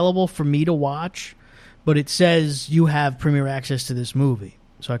still available for me to watch, but it says you have Premier Access to this movie,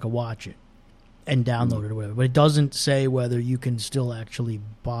 so I could watch it and download it or whatever. But it doesn't say whether you can still actually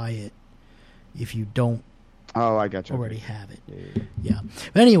buy it if you don't. Oh, I got you. Already have it. Yeah.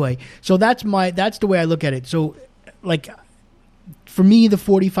 But anyway, so that's the way I look at it. So, like, for me, the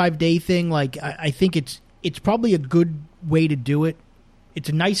 45-day thing, like, I think it's probably a good way to do it. It's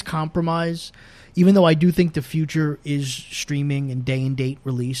a nice compromise, even though I do think the future is streaming and day and date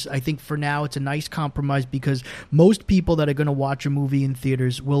release. I think for now it's a nice compromise because most people that are going to watch a movie in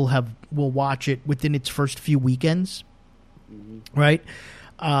theaters will watch it within its first few weekends, right?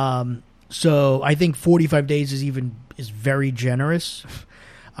 So I think 45 days is very generous.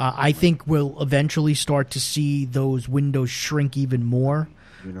 I think we'll eventually start to see those windows shrink even more.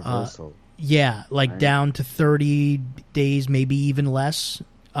 Universal. Yeah, like down to 30 days, maybe even less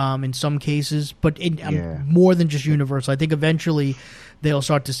in some cases. But more than just Universal. I think eventually they'll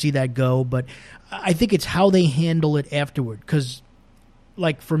start to see that go. But I think it's how they handle it afterward. Because,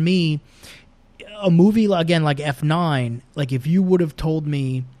 like, for me, a movie, again, like F9, like if you would have told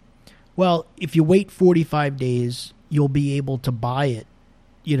me, well, if you wait 45 days, you'll be able to buy it,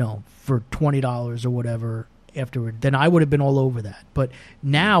 for $20 or whatever afterward, then I would have been all over that. But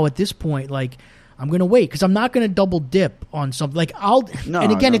now at this point, like, I'm going to wait because I'm not going to double dip on something. Like,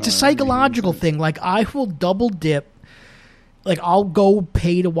 it's a psychological thing. Like, I will double dip. Like, I'll go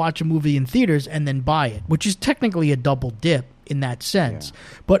pay to watch a movie in theaters and then buy it, which is technically a double dip in that sense.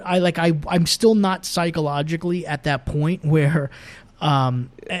 Yeah. But I'm still not psychologically at that point where,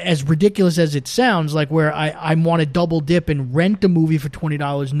 as ridiculous as it sounds, like where I want to double dip and rent a movie for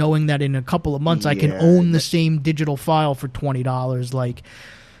 $20, knowing that in a couple of months I can own the same digital file for $20. Like,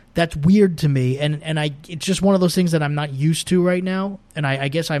 that's weird to me, and it's just one of those things that I'm not used to right now, and I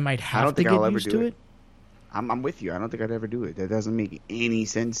guess I might have to get used to it. I'm with you. I don't think I'd ever do it. That doesn't make any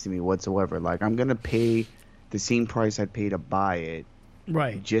sense to me whatsoever. Like, I'm gonna pay the same price I'd pay to buy it,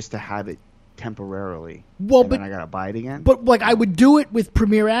 right? Just to have it temporarily. Well, but then I gotta buy it again. But like, I would do it with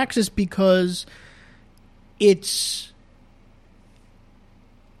Premier Access because it's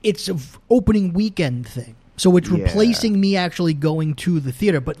an opening weekend thing. So it's replacing me actually going to the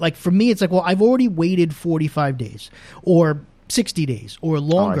theater. But like for me, it's like, well, I've already waited 45 days or 60 days or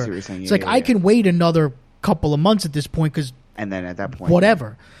longer. I see what you're saying. It's I can wait another couple of months at this point because. And then at that point,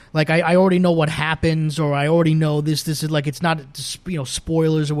 whatever. Like I already know what happens, or I already know this is like, it's not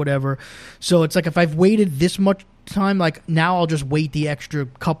spoilers or whatever. So it's like if I've waited this much time, like now I'll just wait the extra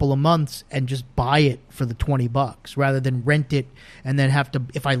couple of months and just buy it for the $20 rather than rent it and then have to.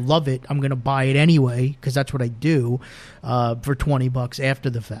 If I love it, I'm gonna buy it anyway because that's what I do for $20 after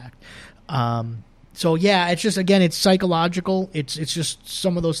the fact. So yeah, it's just, again, it's psychological. It's just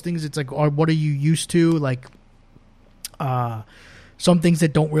some of those things. It's like, what are you used to? Like. Some things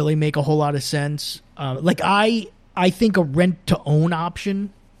that don't really make a whole lot of sense. Like I think a rent-to-own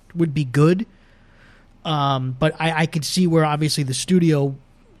option would be good. But I could see where obviously the studio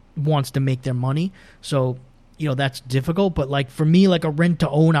wants to make their money. So, that's difficult. But like for me, like a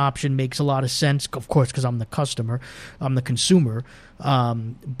rent-to-own option makes a lot of sense, of course, because I'm the customer. I'm the consumer.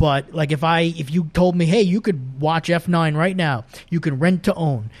 But like if you told me, hey, you could watch F9 right now. You can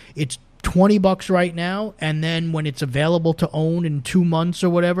rent-to-own. It's $20 right now, and then when it's available to own in 2 months or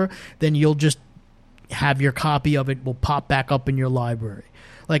whatever, then you'll just have your copy of it will pop back up in your library.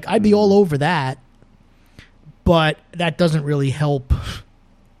 Like, I'd be all over that, but that doesn't really help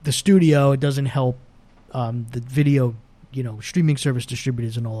the studio. It doesn't help the video, streaming service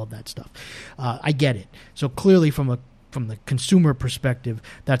distributors and all of that stuff. I get it. So clearly from the consumer perspective,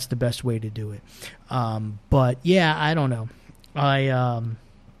 that's the best way to do it. But yeah, I don't know.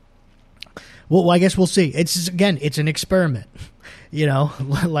 Well, I guess we'll see. It's an experiment,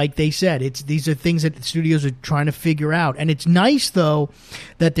 like they said. These are things that the studios are trying to figure out, and it's nice though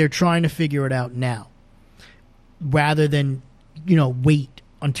that they're trying to figure it out now, rather than wait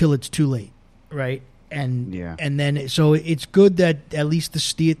until it's too late, right? And then so it's good that at least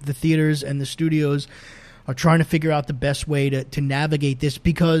the theaters and the studios are trying to figure out the best way to navigate this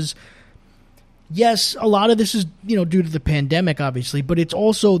because. Yes, a lot of this is, due to the pandemic, obviously, but it's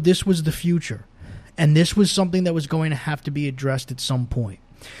also, this was the future. And this was something that was going to have to be addressed at some point.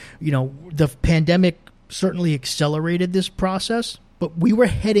 the pandemic certainly accelerated this process, but we were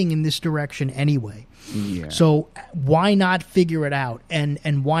heading in this direction anyway. Yeah. So why not figure it out,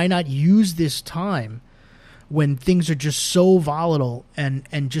 and why not use this time when things are just so volatile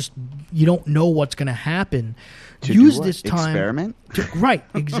and just you don't know what's going to happen? Use this time. Experiment? Right,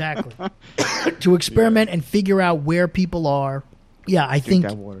 exactly. To experiment and figure out where people are. Yeah, I think.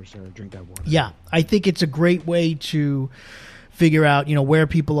 Drink that water, sir. Drink that water. Yeah, I think it's a great way to figure out, where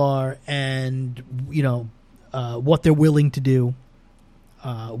people are and, what they're willing to do,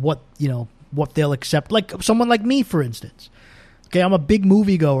 what they'll accept. Like someone like me, for instance. Okay, I'm a big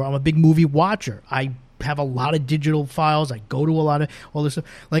moviegoer. I'm a big movie watcher. I have a lot of digital files. I go to a lot of all this stuff.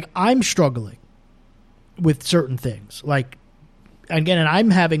 Like, I'm struggling with certain things. Like, again, and I'm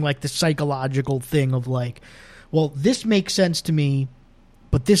having like the psychological thing of like, well, this makes sense to me,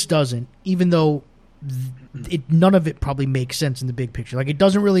 but this doesn't, even though none of it probably makes sense in the big picture. Like, it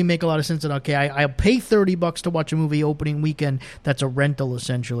doesn't really make a lot of sense that, okay, I'll pay $30 to watch a movie opening weekend. That's a rental,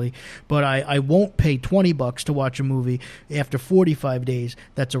 essentially. But I won't pay $20 to watch a movie after 45 days.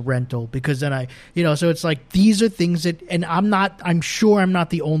 That's a rental. Because then so it's like, these are things that, and I'm sure I'm not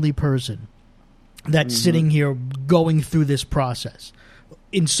the only person that's sitting here going through this process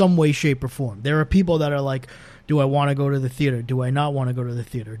in some way, shape, or form. There are people that are like, do I want to go to the theater? Do I not want to go to the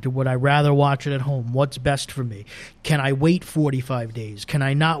theater? Would I rather watch it at home? What's best for me? Can I wait 45 days? Can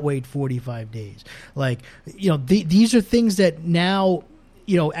I not wait 45 days? Like, these are things that now,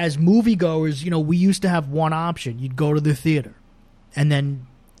 as moviegoers, we used to have one option. You'd go to the theater. And then,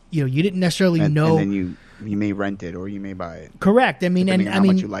 you didn't necessarily know. And then you may rent it or you may buy it. Correct. I mean, how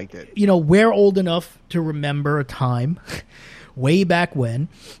much you liked it. We're old enough to remember a time way back when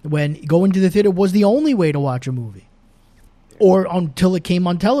going to the theater was the only way to watch a movie, or until it came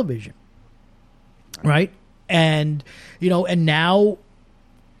on television, right? And and now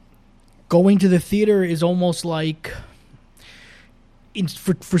going to the theater is almost like,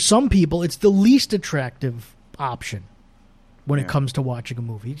 for some people, it's the least attractive option when it comes to watching a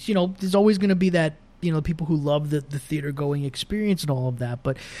movie. There's always going to be that, people who love the theater going experience and all of that.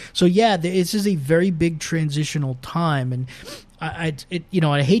 But so, yeah, this is a very big transitional time. And I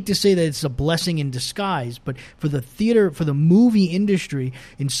hate to say that it's a blessing in disguise, but for the theater, for the movie industry,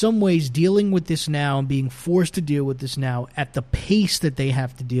 in some ways, dealing with this now and being forced to deal with this now at the pace that they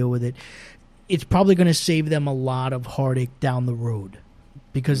have to deal with it, it's probably going to save them a lot of heartache down the road.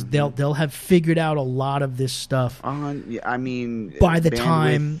 Because they'll have figured out a lot of this stuff. I mean, by the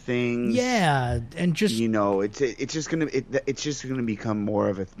time things, and just it's just gonna become more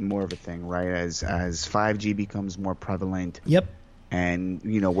of a thing, right? As 5G becomes more prevalent. Yep. And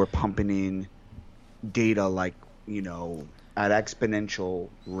we're pumping in data like at exponential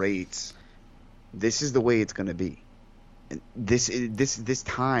rates. This is the way it's gonna be. This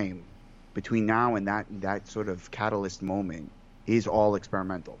time between now and that sort of catalyst moment is all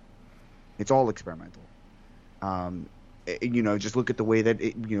experimental. It's all experimental. Just look at the way that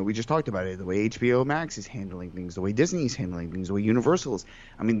we just talked about it. The way HBO Max is handling things, the way Disney's handling things, the way Universal is.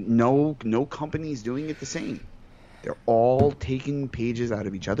 I mean, no company is doing it the same. They're all taking pages out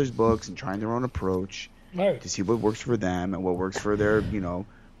of each other's books and trying their own approach to see what works for them and what works for their,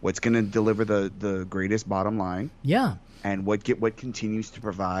 what's going to deliver the greatest bottom line. Yeah. And what continues to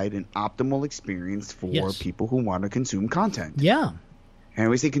provide an optimal experience for people who want to consume content. Yeah. And when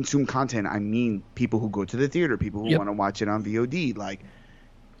we say consume content, I mean people who go to the theater, people who want to watch it on VOD. Like,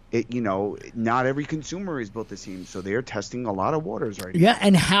 not every consumer is built the same, so they are testing a lot of waters right now. Yeah,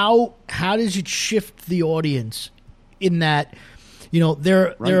 and how does it shift the audience in that?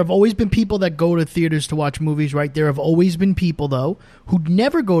 There have always been people that go to theaters to watch movies, right? There have always been people, though, who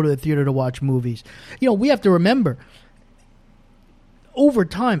never go to the theater to watch movies. We have to remember, over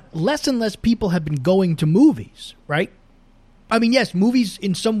time, less and less people have been going to movies, right? I mean, yes, movies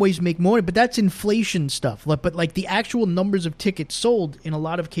in some ways make more, but that's inflation stuff. But like the actual numbers of tickets sold in a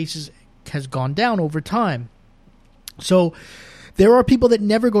lot of cases has gone down over time. So there are people that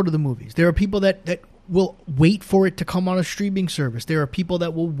never go to the movies. There are people that will wait for it to come on a streaming service. There are people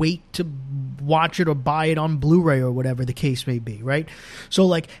that will wait to watch it or buy it on Blu-ray or whatever the case may be, right? So,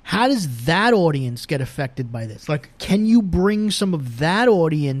 like, how does that audience get affected by this? Like, can you bring some of that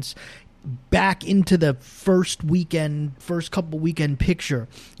audience back into the first couple weekend picture,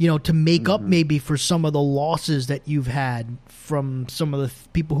 to make up maybe for some of the losses that you've had from some of the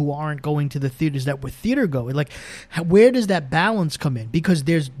people who aren't going to the theaters that were theater going? Like, where does that balance come in? Because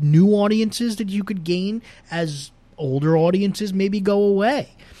there's new audiences that you could gain as older audiences maybe go away.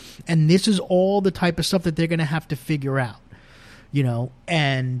 And this is all the type of stuff that they're going to have to figure out,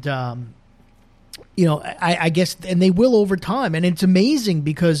 and you know, I guess, and they will over time. And it's amazing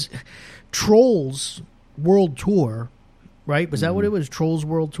because Trolls World Tour, right? Was that what it was? Trolls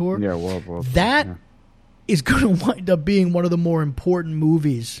World Tour? Yeah, World Tour. That is going to wind up being one of the more important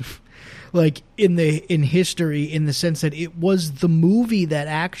movies, like in history, in the sense that it was the movie that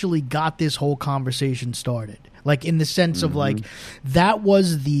actually got this whole conversation started. Like in the sense of like that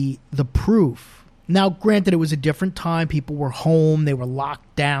was the proof. Now, granted, it was a different time. People were home. They were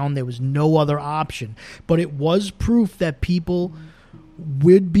locked down. There was no other option. But it was proof that people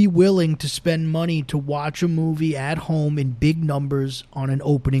would be willing to spend money to watch a movie at home in big numbers on an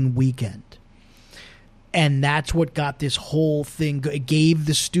opening weekend. And that's what got this whole thing. It gave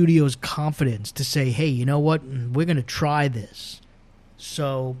the studios confidence to say, hey, you know what? We're going to try this.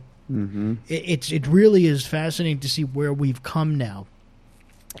 So it really is fascinating to see where we've come now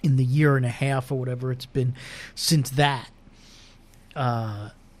in the year and a half or whatever it's been since that. Yeah,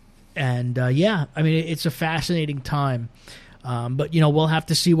 I mean, it's a fascinating time. But, you know, we'll have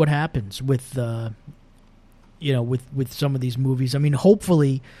to see what happens with, you know, with some of these movies. I mean,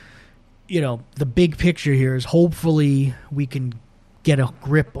 hopefully, you know, the big picture here is hopefully we can get a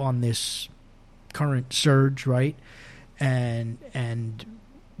grip on this current surge, right? And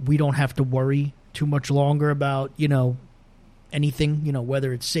we don't have to worry too much longer about, you know, anything, you know,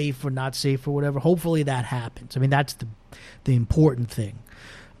 whether it's safe or not safe or whatever. Hopefully that happens. I mean, that's the important thing.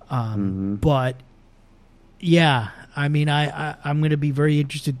 But yeah, I mean, I'm going to be very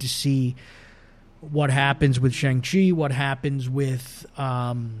interested to see what happens with Shang-Chi, what happens with,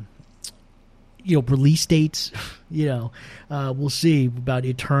 you know, release dates. You know, we'll see about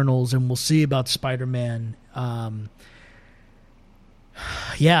Eternals and we'll see about Spider-Man.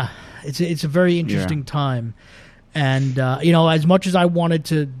 Yeah, it's a very interesting time. And, you know, as much as I wanted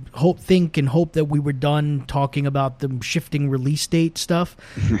to think and hope that we were done talking about the shifting release date stuff,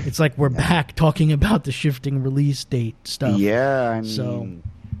 it's like we're back talking about the shifting release date stuff. Yeah, I mean,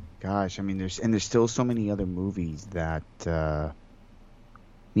 gosh, I mean, there's still so many other movies that,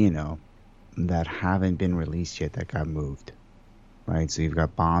 you know, that haven't been released yet that got moved, right? So you've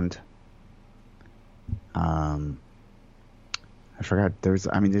got Bond. I forgot. There's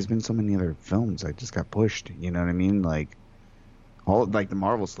been so many other films that just got pushed. You know what I mean? Like all like the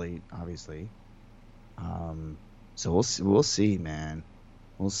Marvel slate, obviously. So we'll see, man.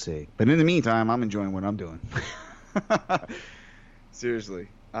 We'll see. But in the meantime, I'm enjoying what I'm doing. Seriously.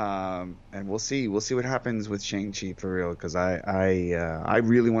 And we'll see what happens with Shang-Chi for real. Because I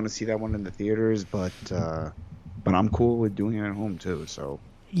really want to see that one in the theaters, but I'm cool with doing it at home too. So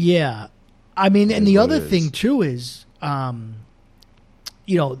yeah, I mean, and the other thing too is.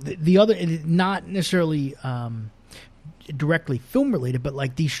 You know, the other, not necessarily directly film related, but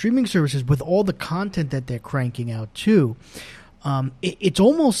like these streaming services with all the content that they're cranking out too, it's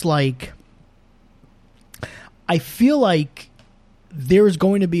almost like I feel like there is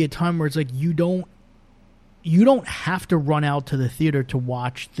going to be a time where it's like you don't have to run out to the theater to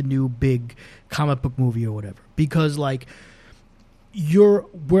watch the new big comic book movie or whatever, because like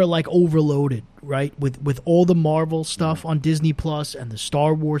we're like overloaded, right, with all the Marvel stuff on Disney Plus and the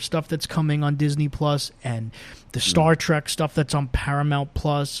Star Wars stuff that's coming on Disney Plus and the Star Trek stuff that's on Paramount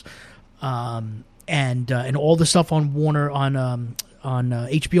Plus, and all the stuff on Warner on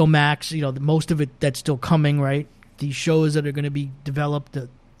HBO Max. You know, most of it that's still coming, right? These shows that are going to be developed,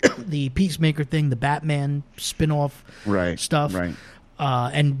 the Peacemaker thing, the Batman spin-off stuff, right.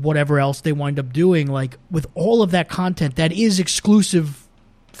 And whatever else they wind up doing, like with all of that content that is exclusive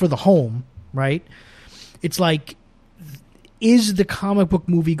for the home, right? It's like, is the comic book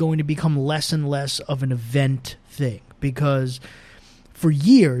movie going to become less and less of an event thing? Because for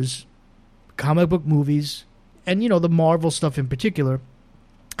years, comic book movies, and you know the Marvel stuff in particular,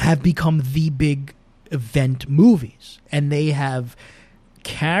 have become the big event movies, and they have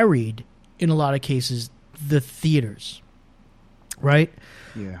carried, in a lot of cases, the theaters. Right?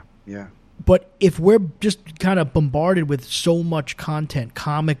 Yeah. But if we're just kind of bombarded with so much content,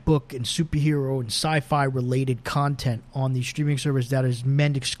 comic book and superhero and sci-fi related content on the streaming service that is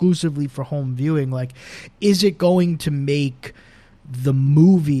meant exclusively for home viewing, like, is it going to make the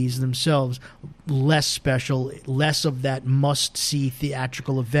movies themselves less special, less of that must-see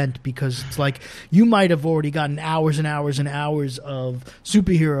theatrical event? Because it's like you might have already gotten hours and hours and hours of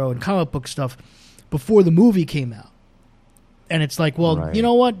superhero and comic book stuff before the movie came out. And it's like, well, you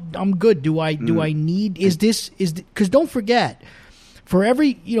know what? I'm good. Do I need? Because don't forget, for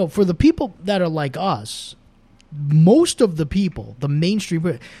the people that are like us, most of the people, the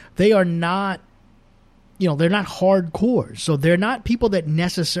mainstream, they are not, they're not hardcore. So they're not people that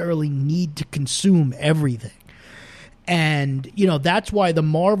necessarily need to consume everything. And, that's why the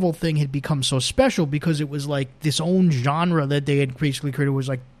Marvel thing had become so special, because it was like this own genre that they had basically created. Was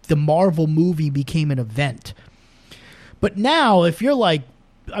like the Marvel movie became an event. But now, if you're like,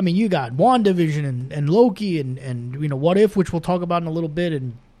 you got WandaVision and Loki and What If, which we'll talk about in a little bit,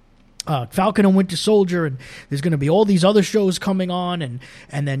 and Falcon and Winter Soldier, and there's going to be all these other shows coming on, and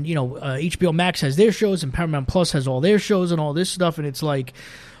then HBO Max has their shows, and Paramount Plus has all their shows and all this stuff, and it's like,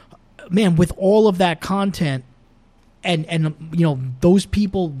 man, with all of that content, and those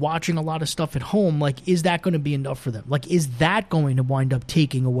people watching a lot of stuff at home, like, is that going to be enough for them? Like, is that going to wind up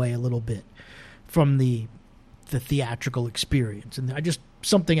taking away a little bit from the theatrical experience? And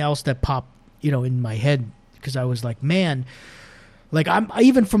something else that popped in my head, because I was like, man, like,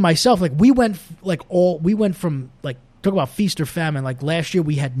 even for myself, like, we went from like, talk about feast or famine. Like, last year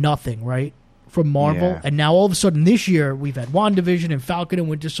we had nothing, right, from Marvel, and now all of a sudden this year we've had WandaVision and Falcon and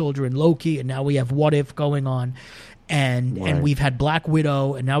Winter Soldier and Loki, and now we have What If going on, and we've had Black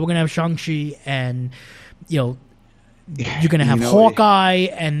Widow, and now we're gonna have Shang-Chi, and you're gonna have Hawkeye,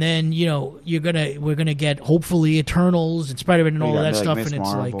 and then we're gonna get hopefully Eternals and Spider-Man and all of that stuff, Miss and it's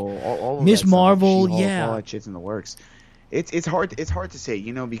Marvel, like all Miss Marvel, She-Hulk, yeah, all that shit's in the works. It's hard to say,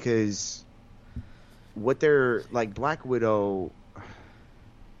 because what they're like, Black Widow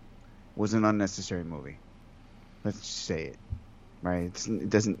was an unnecessary movie. Let's just say it, right? It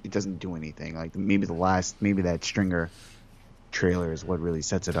doesn't do anything. Like, maybe that Stringer trailer is what really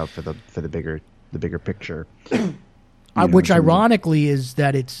sets it up for the bigger picture. Which ironically is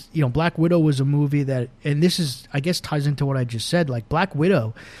that it's, Black Widow was a movie that, and this is, I guess, ties into what I just said. Like, Black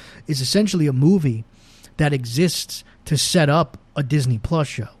Widow is essentially a movie that exists to set up a Disney Plus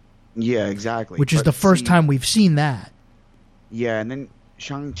show. Yeah, exactly. Which is the first time we've seen that. Yeah, and then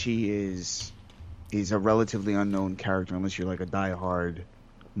Shang-Chi is a relatively unknown character, unless you're like a diehard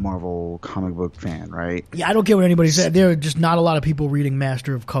Marvel comic book fan, right? Yeah, I don't care what anybody said. There are just not a lot of people reading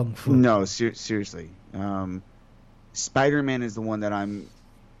Master of Kung Fu. No, seriously. Spider-Man is the one that I'm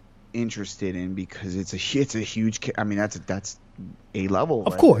interested in, because it's a huge. That's a level.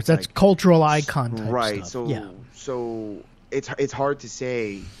 Of course, that's like cultural icon type right. stuff. So it's hard to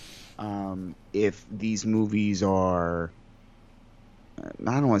say if these movies are.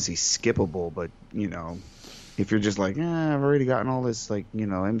 I don't want to say skippable, but if you're just like, I've already gotten all this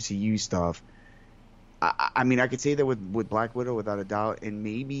MCU stuff. I could say that with Black Widow without a doubt, and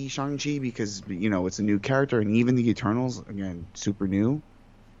maybe Shang-Chi, because it's a new character, and even the Eternals, again, super new,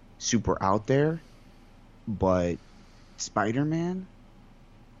 super out there. But Spider-Man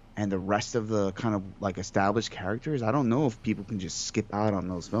and the rest of the kind of like established characters, I don't know if people can just skip out on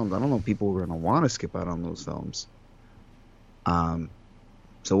those films. I don't know if people are going to want to skip out on those films. But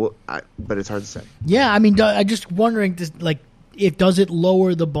it's hard to say. Yeah, I just wondering, does it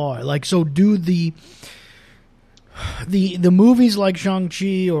lower the bar? Like, so do the movies like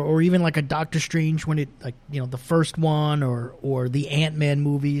Shang-Chi or even like a Doctor Strange, when it, like, the first one, or the Ant-Man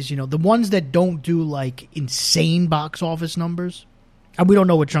movies, the ones that don't do like insane box office numbers. And we don't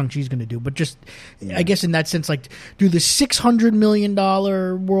know what Shang-Chi's going to do, but just, I guess in that sense, like, do the $600 million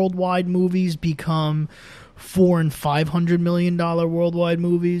worldwide movies become $400 and $500 million worldwide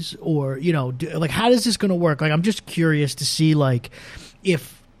movies? Or, how does this going to work? Like, I'm just curious to see, like,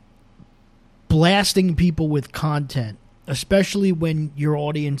 if blasting people with content, especially when your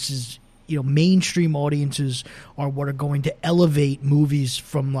audiences, mainstream audiences are what are going to elevate movies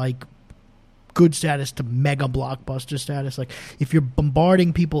from, like, good status to mega blockbuster status. Like, if you're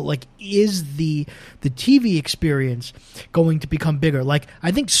bombarding people, like, is the TV experience going to become bigger? Like,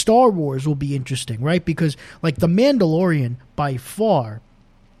 I think Star Wars will be interesting, right? Because, like, The Mandalorian by far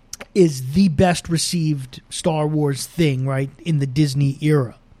is the best received Star Wars thing, right, in the Disney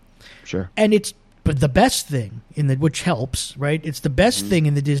era. Sure. And it's the best thing which helps, right? It's the best thing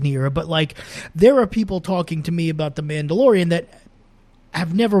in the Disney era. But, like, there are people talking to me about The Mandalorian that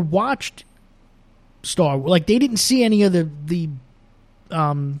have never watched Star Wars. Like, they didn't see any of the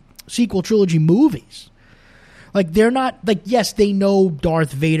sequel trilogy movies. Like, they're not, like, yes, they know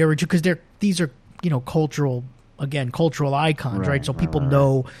Darth Vader, because these are cultural icons, right? So people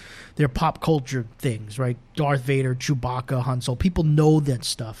know their pop culture things, right? Darth Vader, Chewbacca, Han Solo. People know that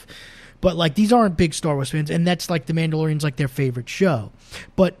stuff. But, like, these aren't big Star Wars fans, and that's, like, The Mandalorian's, like, their favorite show.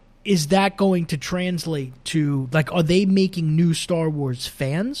 But is that going to translate to, like, are they making new Star Wars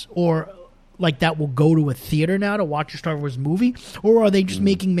fans? Or, like, that will go to a theater now to watch a Star Wars movie? Or are they just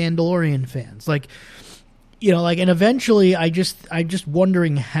making Mandalorian fans? Like, and eventually I'm just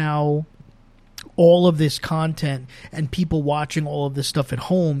wondering how all of this content and people watching all of this stuff at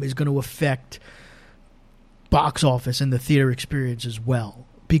home is going to affect box office and the theater experience as well.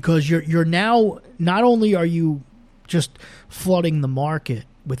 Because you're now, not only are you just flooding the market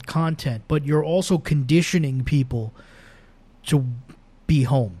with content, but you're also conditioning people to be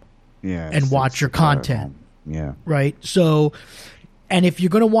home and watch your content. Yeah. Right? So, and if you're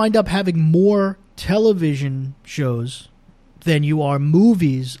going to wind up having more television shows than you are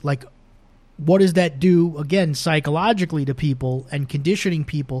movies, like, what does that do, again, psychologically to people and conditioning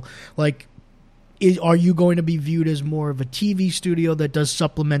people? Like, are you going to be viewed as more of a TV studio that does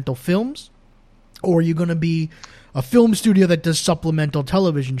supplemental films? Or are you going to be a film studio that does supplemental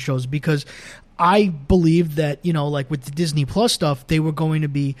television shows? Because I believe that, like with the Disney Plus stuff, they were going to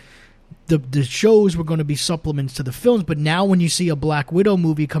be, the shows were going to be supplements to the films. But now when you see a Black Widow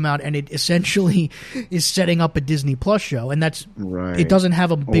movie come out and it essentially is setting up a Disney Plus show, and that's right. It doesn't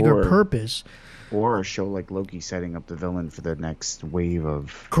have a bigger purpose. Or a show like Loki setting up the villain for the next wave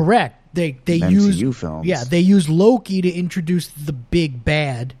of correct. They MCU films. Yeah, they use Loki to introduce the big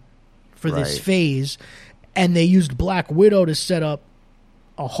bad for this phase, and they used Black Widow to set up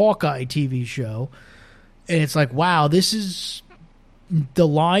a Hawkeye TV show. And it's like, wow, the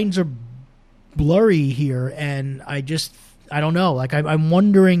lines are blurry here, and I don't know. Like, I'm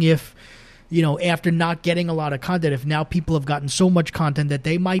wondering if, after not getting a lot of content, if now people have gotten so much content that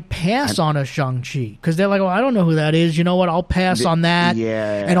they might pass on a Shang-Chi. Because they're like, well, I don't know who that is. You know what? I'll pass on that,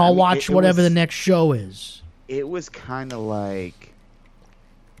 and I'll watch whatever the next show is. It was kind of like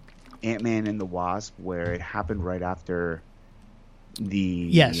Ant-Man and the Wasp, where it happened right after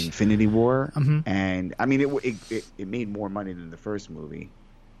the Infinity War. Mm-hmm. And, I mean, it made more money than the first movie.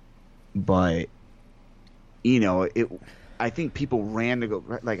 But, I think people ran to go,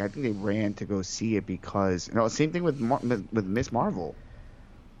 like, I think they ran to go see it because, same thing with Miss Marvel.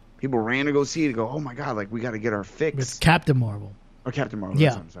 People ran to go see it and go, oh my God, like, we got to get our fix. With Captain Marvel. Or Captain Marvel.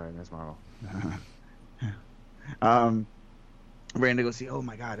 Yeah. I'm sorry, Miss Marvel. Ran to go see, oh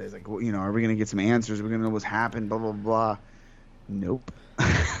my God, it's like, well, are we going to get some answers? Are we going to know what's happened? Blah, blah, blah. Nope.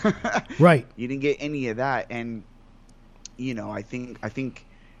 Right. You didn't get any of that. And, I think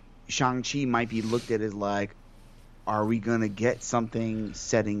Shang-Chi might be looked at as like, are we going to get something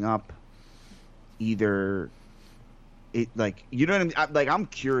setting up either it, like, you know what I mean? Like, I'm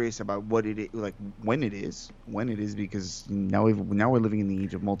curious about what it is, like, when it is, because now we're living in the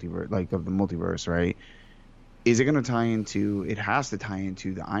age of multiverse, like, of the multiverse, right? Is it going to tie into, it has to tie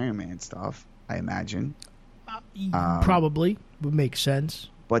into the Iron Man stuff, I imagine. Probably. Would make sense.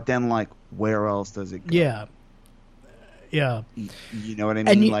 But then, like, where else does it go? Yeah. Yeah. You know what I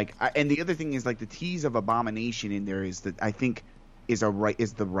mean? And the other thing is, like, the tease of Abomination in there is that I think is the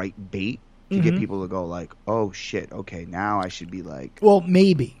right bait to get people to go, like, oh shit, okay, now I should be like, well,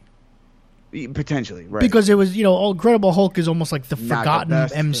 maybe potentially, right? Because it was, Incredible Hulk is almost like the forgotten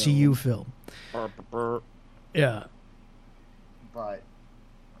MCU film. Yeah. But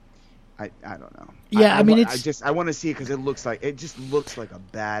I don't know. Yeah, I mean, I want to see it because it just looks like a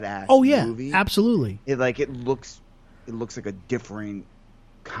badass. Oh yeah, movie. Absolutely. It looks like a different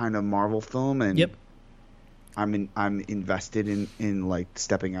kind of Marvel film, and yep. I'm invested in like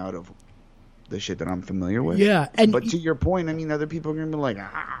stepping out of the shit that I'm familiar with. Yeah, but to your point, I mean, other people are gonna be like,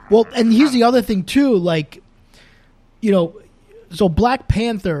 well, and here's the other thing too, like, so Black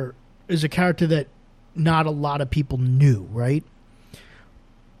Panther is a character that not a lot of people knew, right?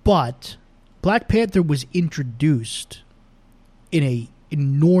 But Black Panther was introduced in a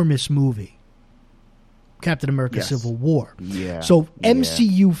enormous movie, Captain America: Civil War. Yeah. So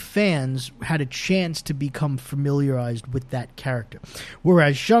MCU fans had a chance to become familiarized with that character,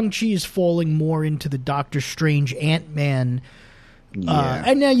 whereas Shang-Chi is falling more into the Doctor Strange, Ant-Man.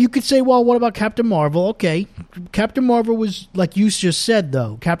 And now you could say, well, what about Captain Marvel? Okay, Captain Marvel was, like you just said,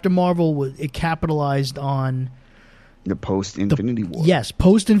 though. Captain Marvel it capitalized on the post-Infinity War. Yes,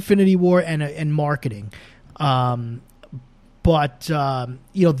 post-Infinity War and marketing. But,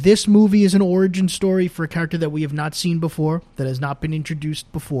 this movie is an origin story for a character that we have not seen before, that has not been introduced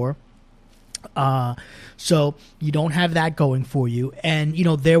before. So you don't have that going for you. And,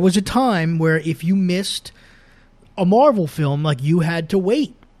 there was a time where if you missed a Marvel film, like, you had to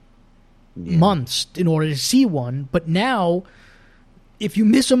wait months in order to see one. But now, if you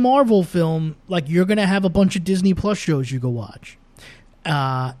miss a Marvel film, like, you're going to have a bunch of Disney Plus shows you go watch.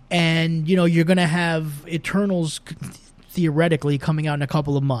 And, you're going to have Eternals theoretically coming out in a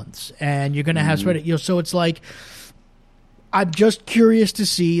couple of months, and you're going to have so it's like, I'm just curious to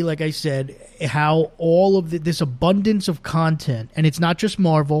see, like I said, how all of this abundance of content, and it's not just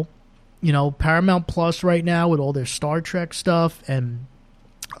Marvel, Paramount Plus right now with all their Star Trek stuff, and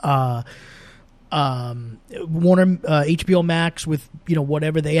Warner HBO Max with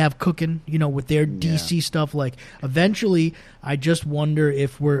whatever they have cooking, with their DC stuff. Like, eventually, I just wonder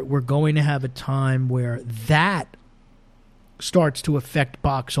if we're going to have a time where that starts to affect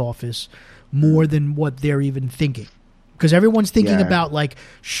box office more than what they're even thinking. Because everyone's thinking about like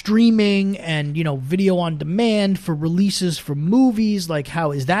streaming and, you know, video on demand for releases for movies. Like,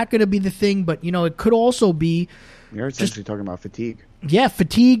 how is that going to be the thing? But, you know, it could also be... You're essentially talking about fatigue. Yeah,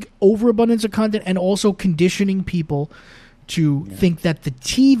 fatigue, overabundance of content, and also conditioning people to think that the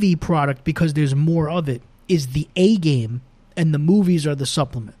TV product, because there's more of it, is the A game and the movies are the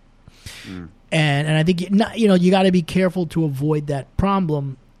supplement. And I think, you know, you got to be careful to avoid that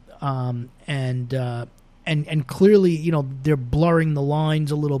problem. And clearly, you know, they're blurring the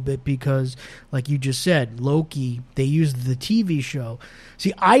lines a little bit because, like you just said, Loki, they used the TV show.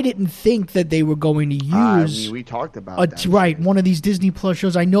 See, I didn't think that they were going to use... I mean, we talked about that. Right, one of these Disney Plus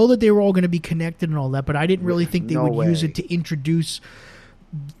shows. I know that they were all going to be connected and all that, but I didn't really think they would use it to introduce,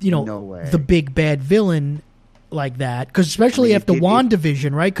 you know, the big bad villain like that. Because especially after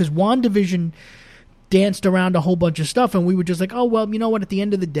WandaVision, right? Because WandaVision danced around a whole bunch of stuff, and we were just like, oh, well, you know what? At the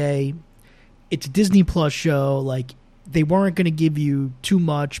end of the day... It's a Disney Plus show. Like, they weren't going to give you too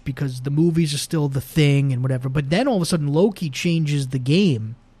much because the movies are still the thing and whatever. But then all of a sudden, Loki changes the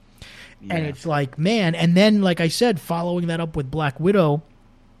game. Yeah. And it's like, man. And then, like I said, following that up with Black Widow,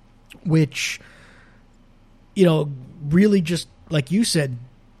 which, you know, really just, like you said,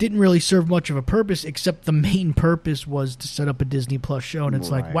 didn't really serve much of a purpose, except the main purpose was to set up a Disney Plus show. And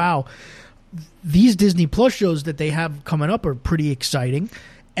it's like, wow, these Disney Plus shows that they have coming up are pretty exciting.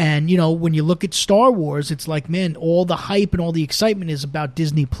 And, you know, when you look at Star Wars, it's like, man, all the hype and all the excitement is about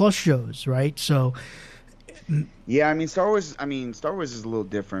Disney Plus shows, right? So, yeah, I mean, Star Wars is a little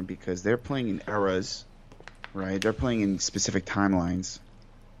different because they're playing in eras, right? They're playing in specific timelines,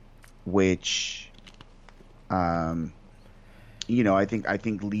 which, you know, I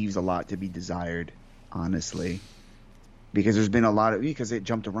think leaves a lot to be desired, honestly. Because there's been a lot of... Because it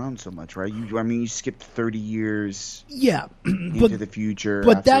jumped around so much, right? You skipped 30 years into the future.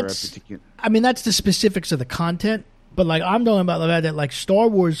 But that's... I mean, that's the specifics of the content. But, like, I'm talking about the fact that, like, Star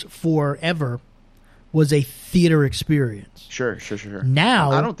Wars forever was a theater experience. Sure.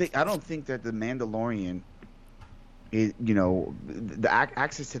 Now... I don't think that the Mandalorian... you know, the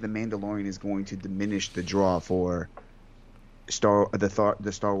access to the Mandalorian is going to diminish the draw for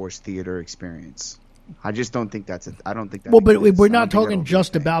the Star Wars theater experience. I just don't think that's I don't think that. Well, but we're not talking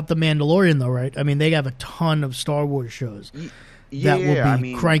just about the Mandalorian, though, right? I mean, they have a ton of Star Wars shows that will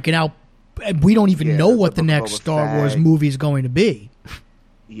be cranking out. And we don't even know what the next Star Wars movie is going to be.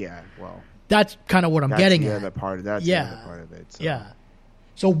 Yeah, well, that's kind of what I'm getting at. The other part of that. The other part of it. So. Yeah.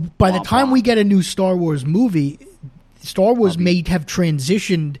 So by the time we get a new Star Wars movie, Star Wars may have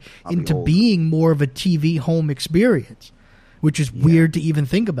transitioned into being more of a TV home experience, which is weird to even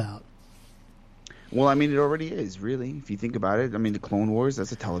think about. Well, I mean, it already is, really. If you think about it, I mean, the Clone Wars,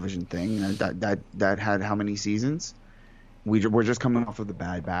 that's a television thing. That had how many seasons? We're just coming off of the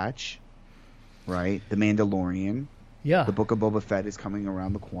Bad Batch, right? The Mandalorian. Yeah. The Book of Boba Fett is coming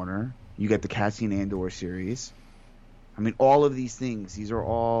around the corner. You get the Cassian Andor series. I mean, all of these things, these are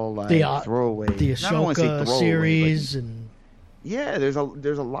all like throwaways. The Ahsoka series and... Yeah, there's a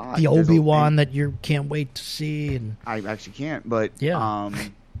lot. The Obi-Wan that you can't wait to see. And I actually can't, but... Yeah.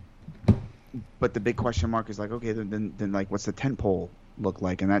 But the big question mark is like, okay, then like, what's the tentpole look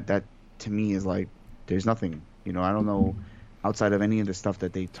like? And that to me is like, there's nothing. You know, I don't know outside of any of the stuff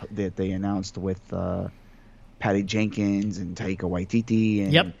that they announced with Patty Jenkins and Taika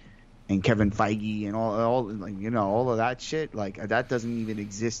Waititi and Kevin Feige and all like, you know, all of that shit. Like, that doesn't even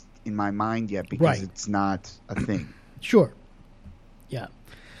exist in my mind yet because it's not a thing. Sure. Yeah.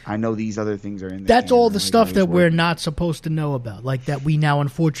 I know these other things are in there. That's all the stuff that we're not supposed to know about, like that we now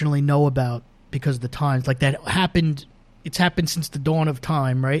unfortunately know about because of the times. Like that happened, it's happened since the dawn of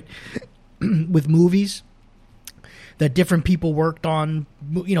time, right? With movies that different people worked on.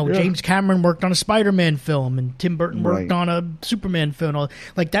 You know, James Cameron worked on a Spider-Man film and Tim Burton worked on a Superman film.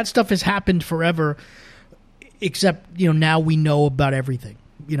 Like that stuff has happened forever, except, you know, now we know about everything.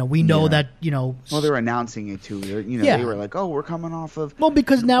 You know, we know that, you know... Well, they're announcing it, too. You know, they were like, oh, we're coming off of... Well,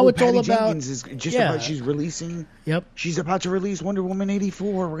 because now it's Patty all about... Jenkins is just about... She's releasing... Yep. She's about to release Wonder Woman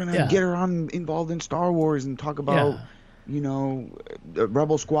 84. We're going to get her involved in Star Wars and talk about, you know,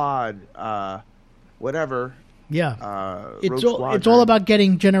 Rebel Squad, whatever. Yeah. It's all about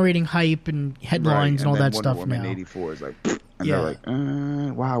generating hype and headlines and all that stuff now. Wonder Woman 84 is like... And they're like,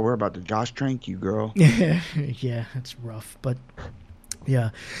 wow, we're about to Josh Trank you, girl. Yeah, it's rough, but...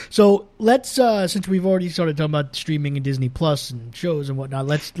 Yeah. So let's since we've already started talking about streaming and Disney Plus and shows and whatnot,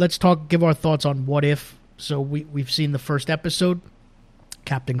 let's give our thoughts on What If. So we've seen the first episode,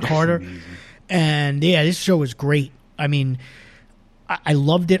 Captain Carter. And this show is great. I mean, I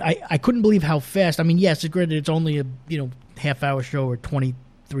loved it. I couldn't believe how fast. I mean, yes, it's granted it's only a half-hour show or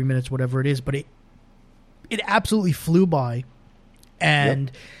 23 minutes, whatever it is, but it absolutely flew by,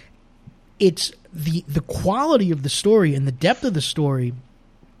 and it's the quality of the story and the depth of the story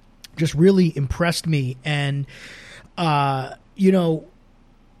just really impressed me. And the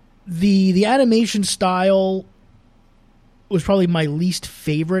animation style was probably my least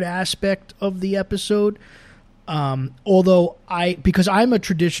favorite aspect of the episode. Although because I'm a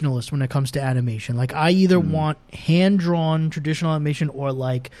traditionalist when it comes to animation, like I either want hand-drawn traditional animation or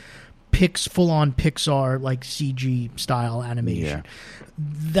like full-on Pixar like CG style animation.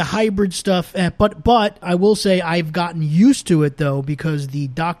 The hybrid stuff, but I will say I've gotten used to it though, because the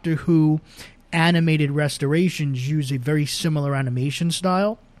Doctor Who animated restorations use a very similar animation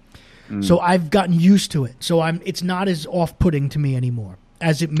style. So I've gotten used to it. So it's not as off-putting to me anymore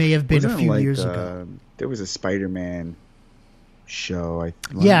as it may have been a few years ago. There was a Spider-Man show. You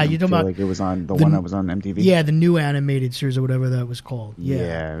talking about like it was on the one that was on MTV. Yeah, the new animated series or whatever that was called.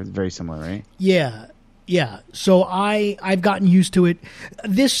 Yeah, it was very similar, right? Yeah. So I've gotten used to it.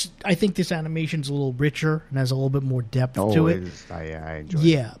 I think this animation's a little richer and has a little bit more depth to it. I enjoy it.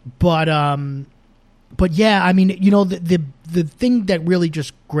 Yeah, but yeah, I mean, the thing that really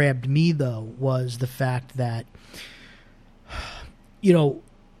just grabbed me though was the fact that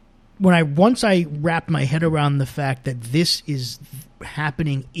once I wrapped my head around the fact that this is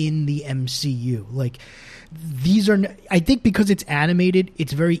happening in the MCU, like I think because it's animated,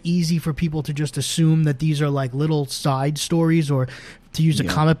 it's very easy for people to just assume that these are like little side stories, or to use a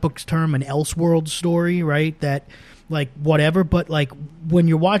comic books term, an Elseworld story, right? That like whatever, but like when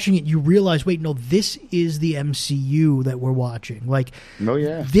you're watching it, you realize, wait, no, this is the MCU that we're watching. Like,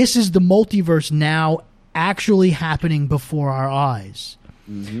 this is the multiverse now actually happening before our eyes.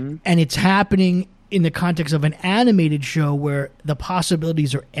 Mm-hmm. And it's happening in the context of an animated show where the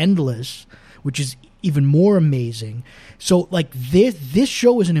possibilities are endless, which is even more amazing. So like this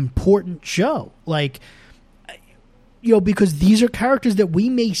show is an important show, like, because these are characters that we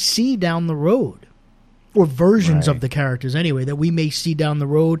may see down the road, or versions of the characters anyway, that we may see down the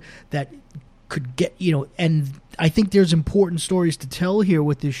road that could get, and I think there's important stories to tell here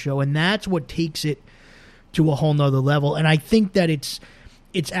with this show, and that's what takes it to a whole nother level. And I think that it's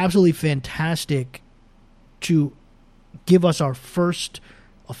absolutely fantastic to give us our first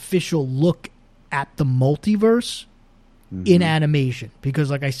official look at the multiverse in animation,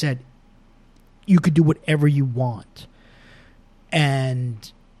 because like I said, you could do whatever you want. And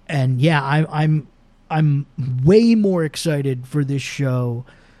yeah, I'm way more excited for this show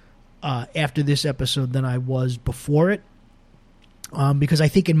after this episode than I was before it, because I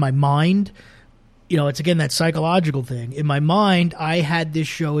think in my mind, it's again that psychological thing. In my mind, I had this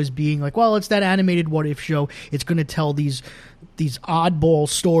show as being like, well, it's that animated What If show. It's going to tell these oddball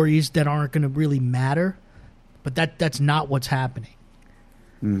stories that aren't going to really matter, but that's not what's happening.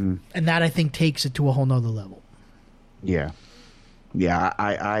 Mm-hmm. And that, I think, takes it to a whole nother level. Yeah,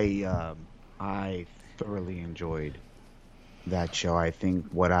 I thoroughly enjoyed that show. I think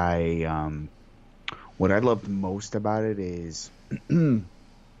what I loved most about it is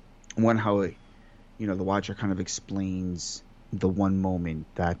one, how it, the Watcher kind of explains the one moment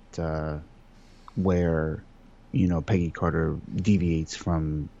that where Peggy Carter deviates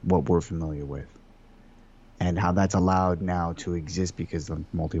from what we're familiar with, and how that's allowed now to exist because the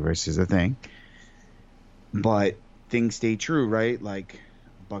multiverse is a thing. But things stay true, right? Like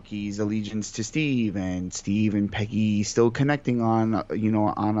Bucky's allegiance to Steve and Peggy still connecting on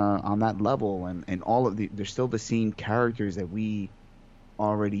on that level, and all of they're still the same characters that we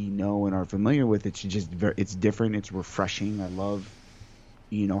already know and are familiar with. It's just it's different, it's refreshing. I love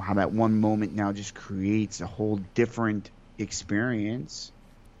how that one moment now just creates a whole different experience.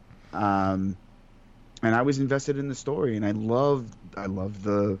 And I was invested in the story, and I love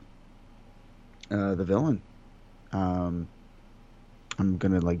the villain. I'm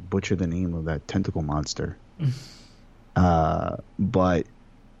gonna like butcher the name of that tentacle monster. But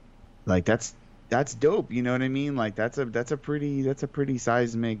like that's dope, you know what I mean? Like that's a pretty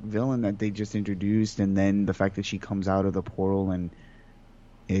seismic villain that they just introduced, and then the fact that she comes out of the portal and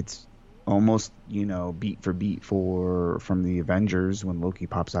it's almost beat for beat from the Avengers when Loki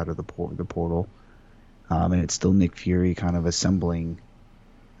pops out of the portal, and it's still Nick Fury kind of assembling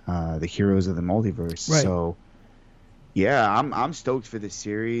the heroes of the multiverse. Right. So yeah, I'm stoked for this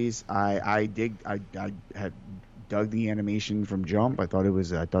series. I had dug the animation from jump. I thought it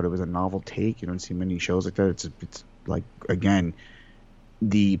was a novel take. You don't see many shows like that. It's like, again,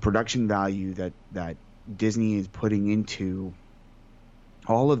 the production value that Disney is putting into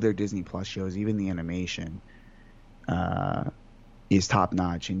all of their Disney Plus shows, even the animation, is top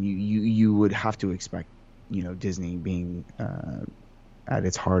notch, and you would have to expect Disney being at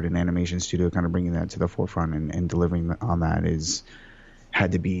its heart an animation studio, kind of bringing that to the forefront and delivering on that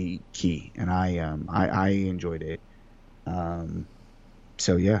had to be key. And I enjoyed it.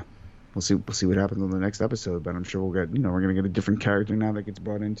 So yeah, we'll see what happens on the next episode. But I'm sure we're gonna get a different character now that gets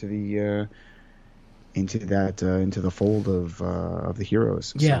brought into the fold of the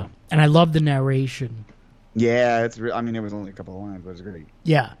heroes. Yeah, so. And I love the narration. Yeah, it was only a couple of lines, but it's great.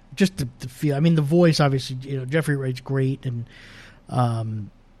 Yeah, just the feel. I mean, the voice, obviously, Jeffrey Wright's great, and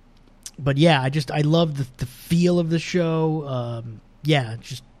but yeah, I love the feel of the show.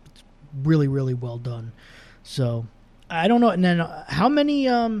 It's really, really well done. So I don't know. And then how many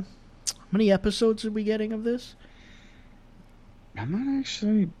episodes are we getting of this? I'm not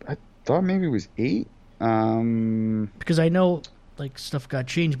actually. I thought maybe it was 8. Because I know like stuff got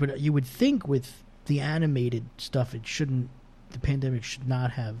changed, but you would think with the animated stuff, the pandemic should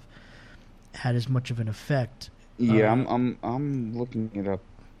not have had as much of an effect. Yeah, I'm looking it up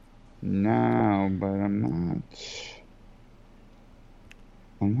now, but I'm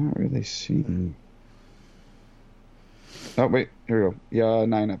not really seeing. Oh wait, here we go. Yeah,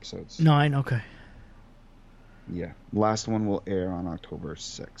 9 episodes. 9, okay. Yeah, last one will air on October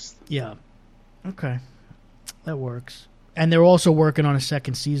 6th. Yeah, okay, that works. And they're also working on a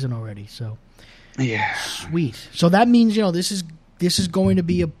second season already, so yeah, sweet. So that means this is going to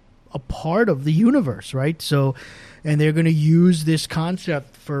be a part of the universe, right? So, and they're going to use this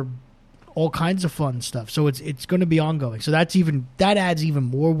concept for all kinds of fun stuff. So it's going to be ongoing. So that adds even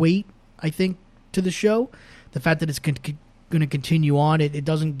more weight, I think, to the show. The fact that it's going to continue on, it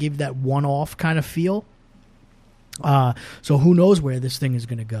doesn't give that one-off kind of feel. So who knows where this thing is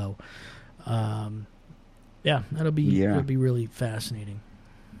going to go? It'll be really fascinating.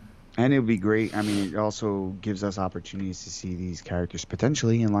 And it'll be great. I mean, it also gives us opportunities to see these characters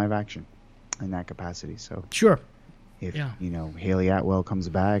potentially in live action in that capacity. So sure, if Haley Atwell comes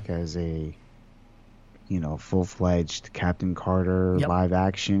back as a full-fledged Captain Carter live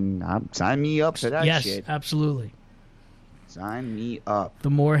action, sign me up for that shit. Yes, absolutely. Sign me up. The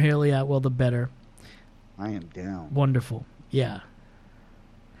more Haley Atwell, the better. I am down. Wonderful. Yeah.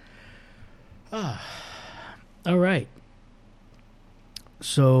 All right.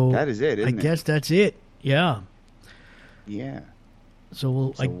 So that is it, isn't it? I guess that's it. Yeah. Yeah.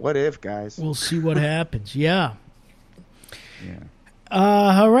 So what if, guys? We'll see what happens. Yeah. Yeah.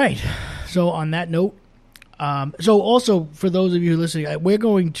 All right. So on that note, so also for those of you listening, we're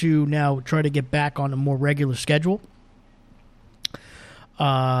going to now try to get back on a more regular schedule.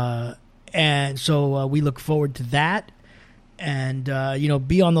 And so we look forward to that. And,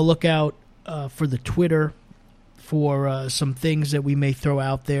 be on the lookout for the Twitter for some things that we may throw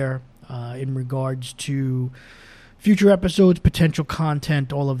out there in regards to future episodes, potential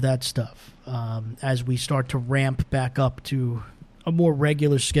content, all of that stuff, as we start to ramp back up to a more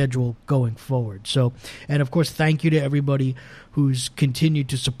regular schedule going forward. So, and of course, thank you to everybody who's continued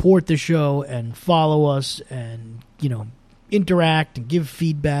to support the show and follow us and, interact and give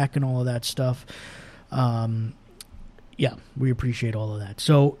feedback and all of that stuff. We appreciate all of that.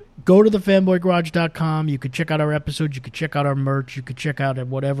 So go to thefanboygarage.com. You could check out our episodes. You could check out our merch. You could check out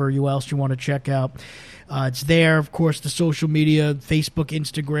whatever else you want to check out. It's there. Of course, the social media, Facebook,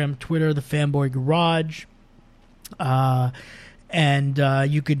 Instagram, Twitter, The Fanboy Garage. And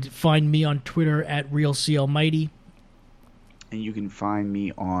you could find me on Twitter at RealCAlmighty. And you can find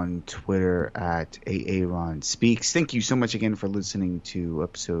me on Twitter at AARonSpeaks. Thank you so much again for listening to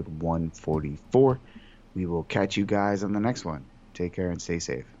episode 144. We will catch you guys on the next one. Take care and stay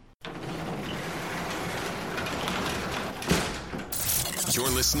safe. You're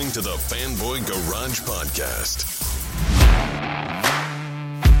listening to the Fanboy Garage Podcast.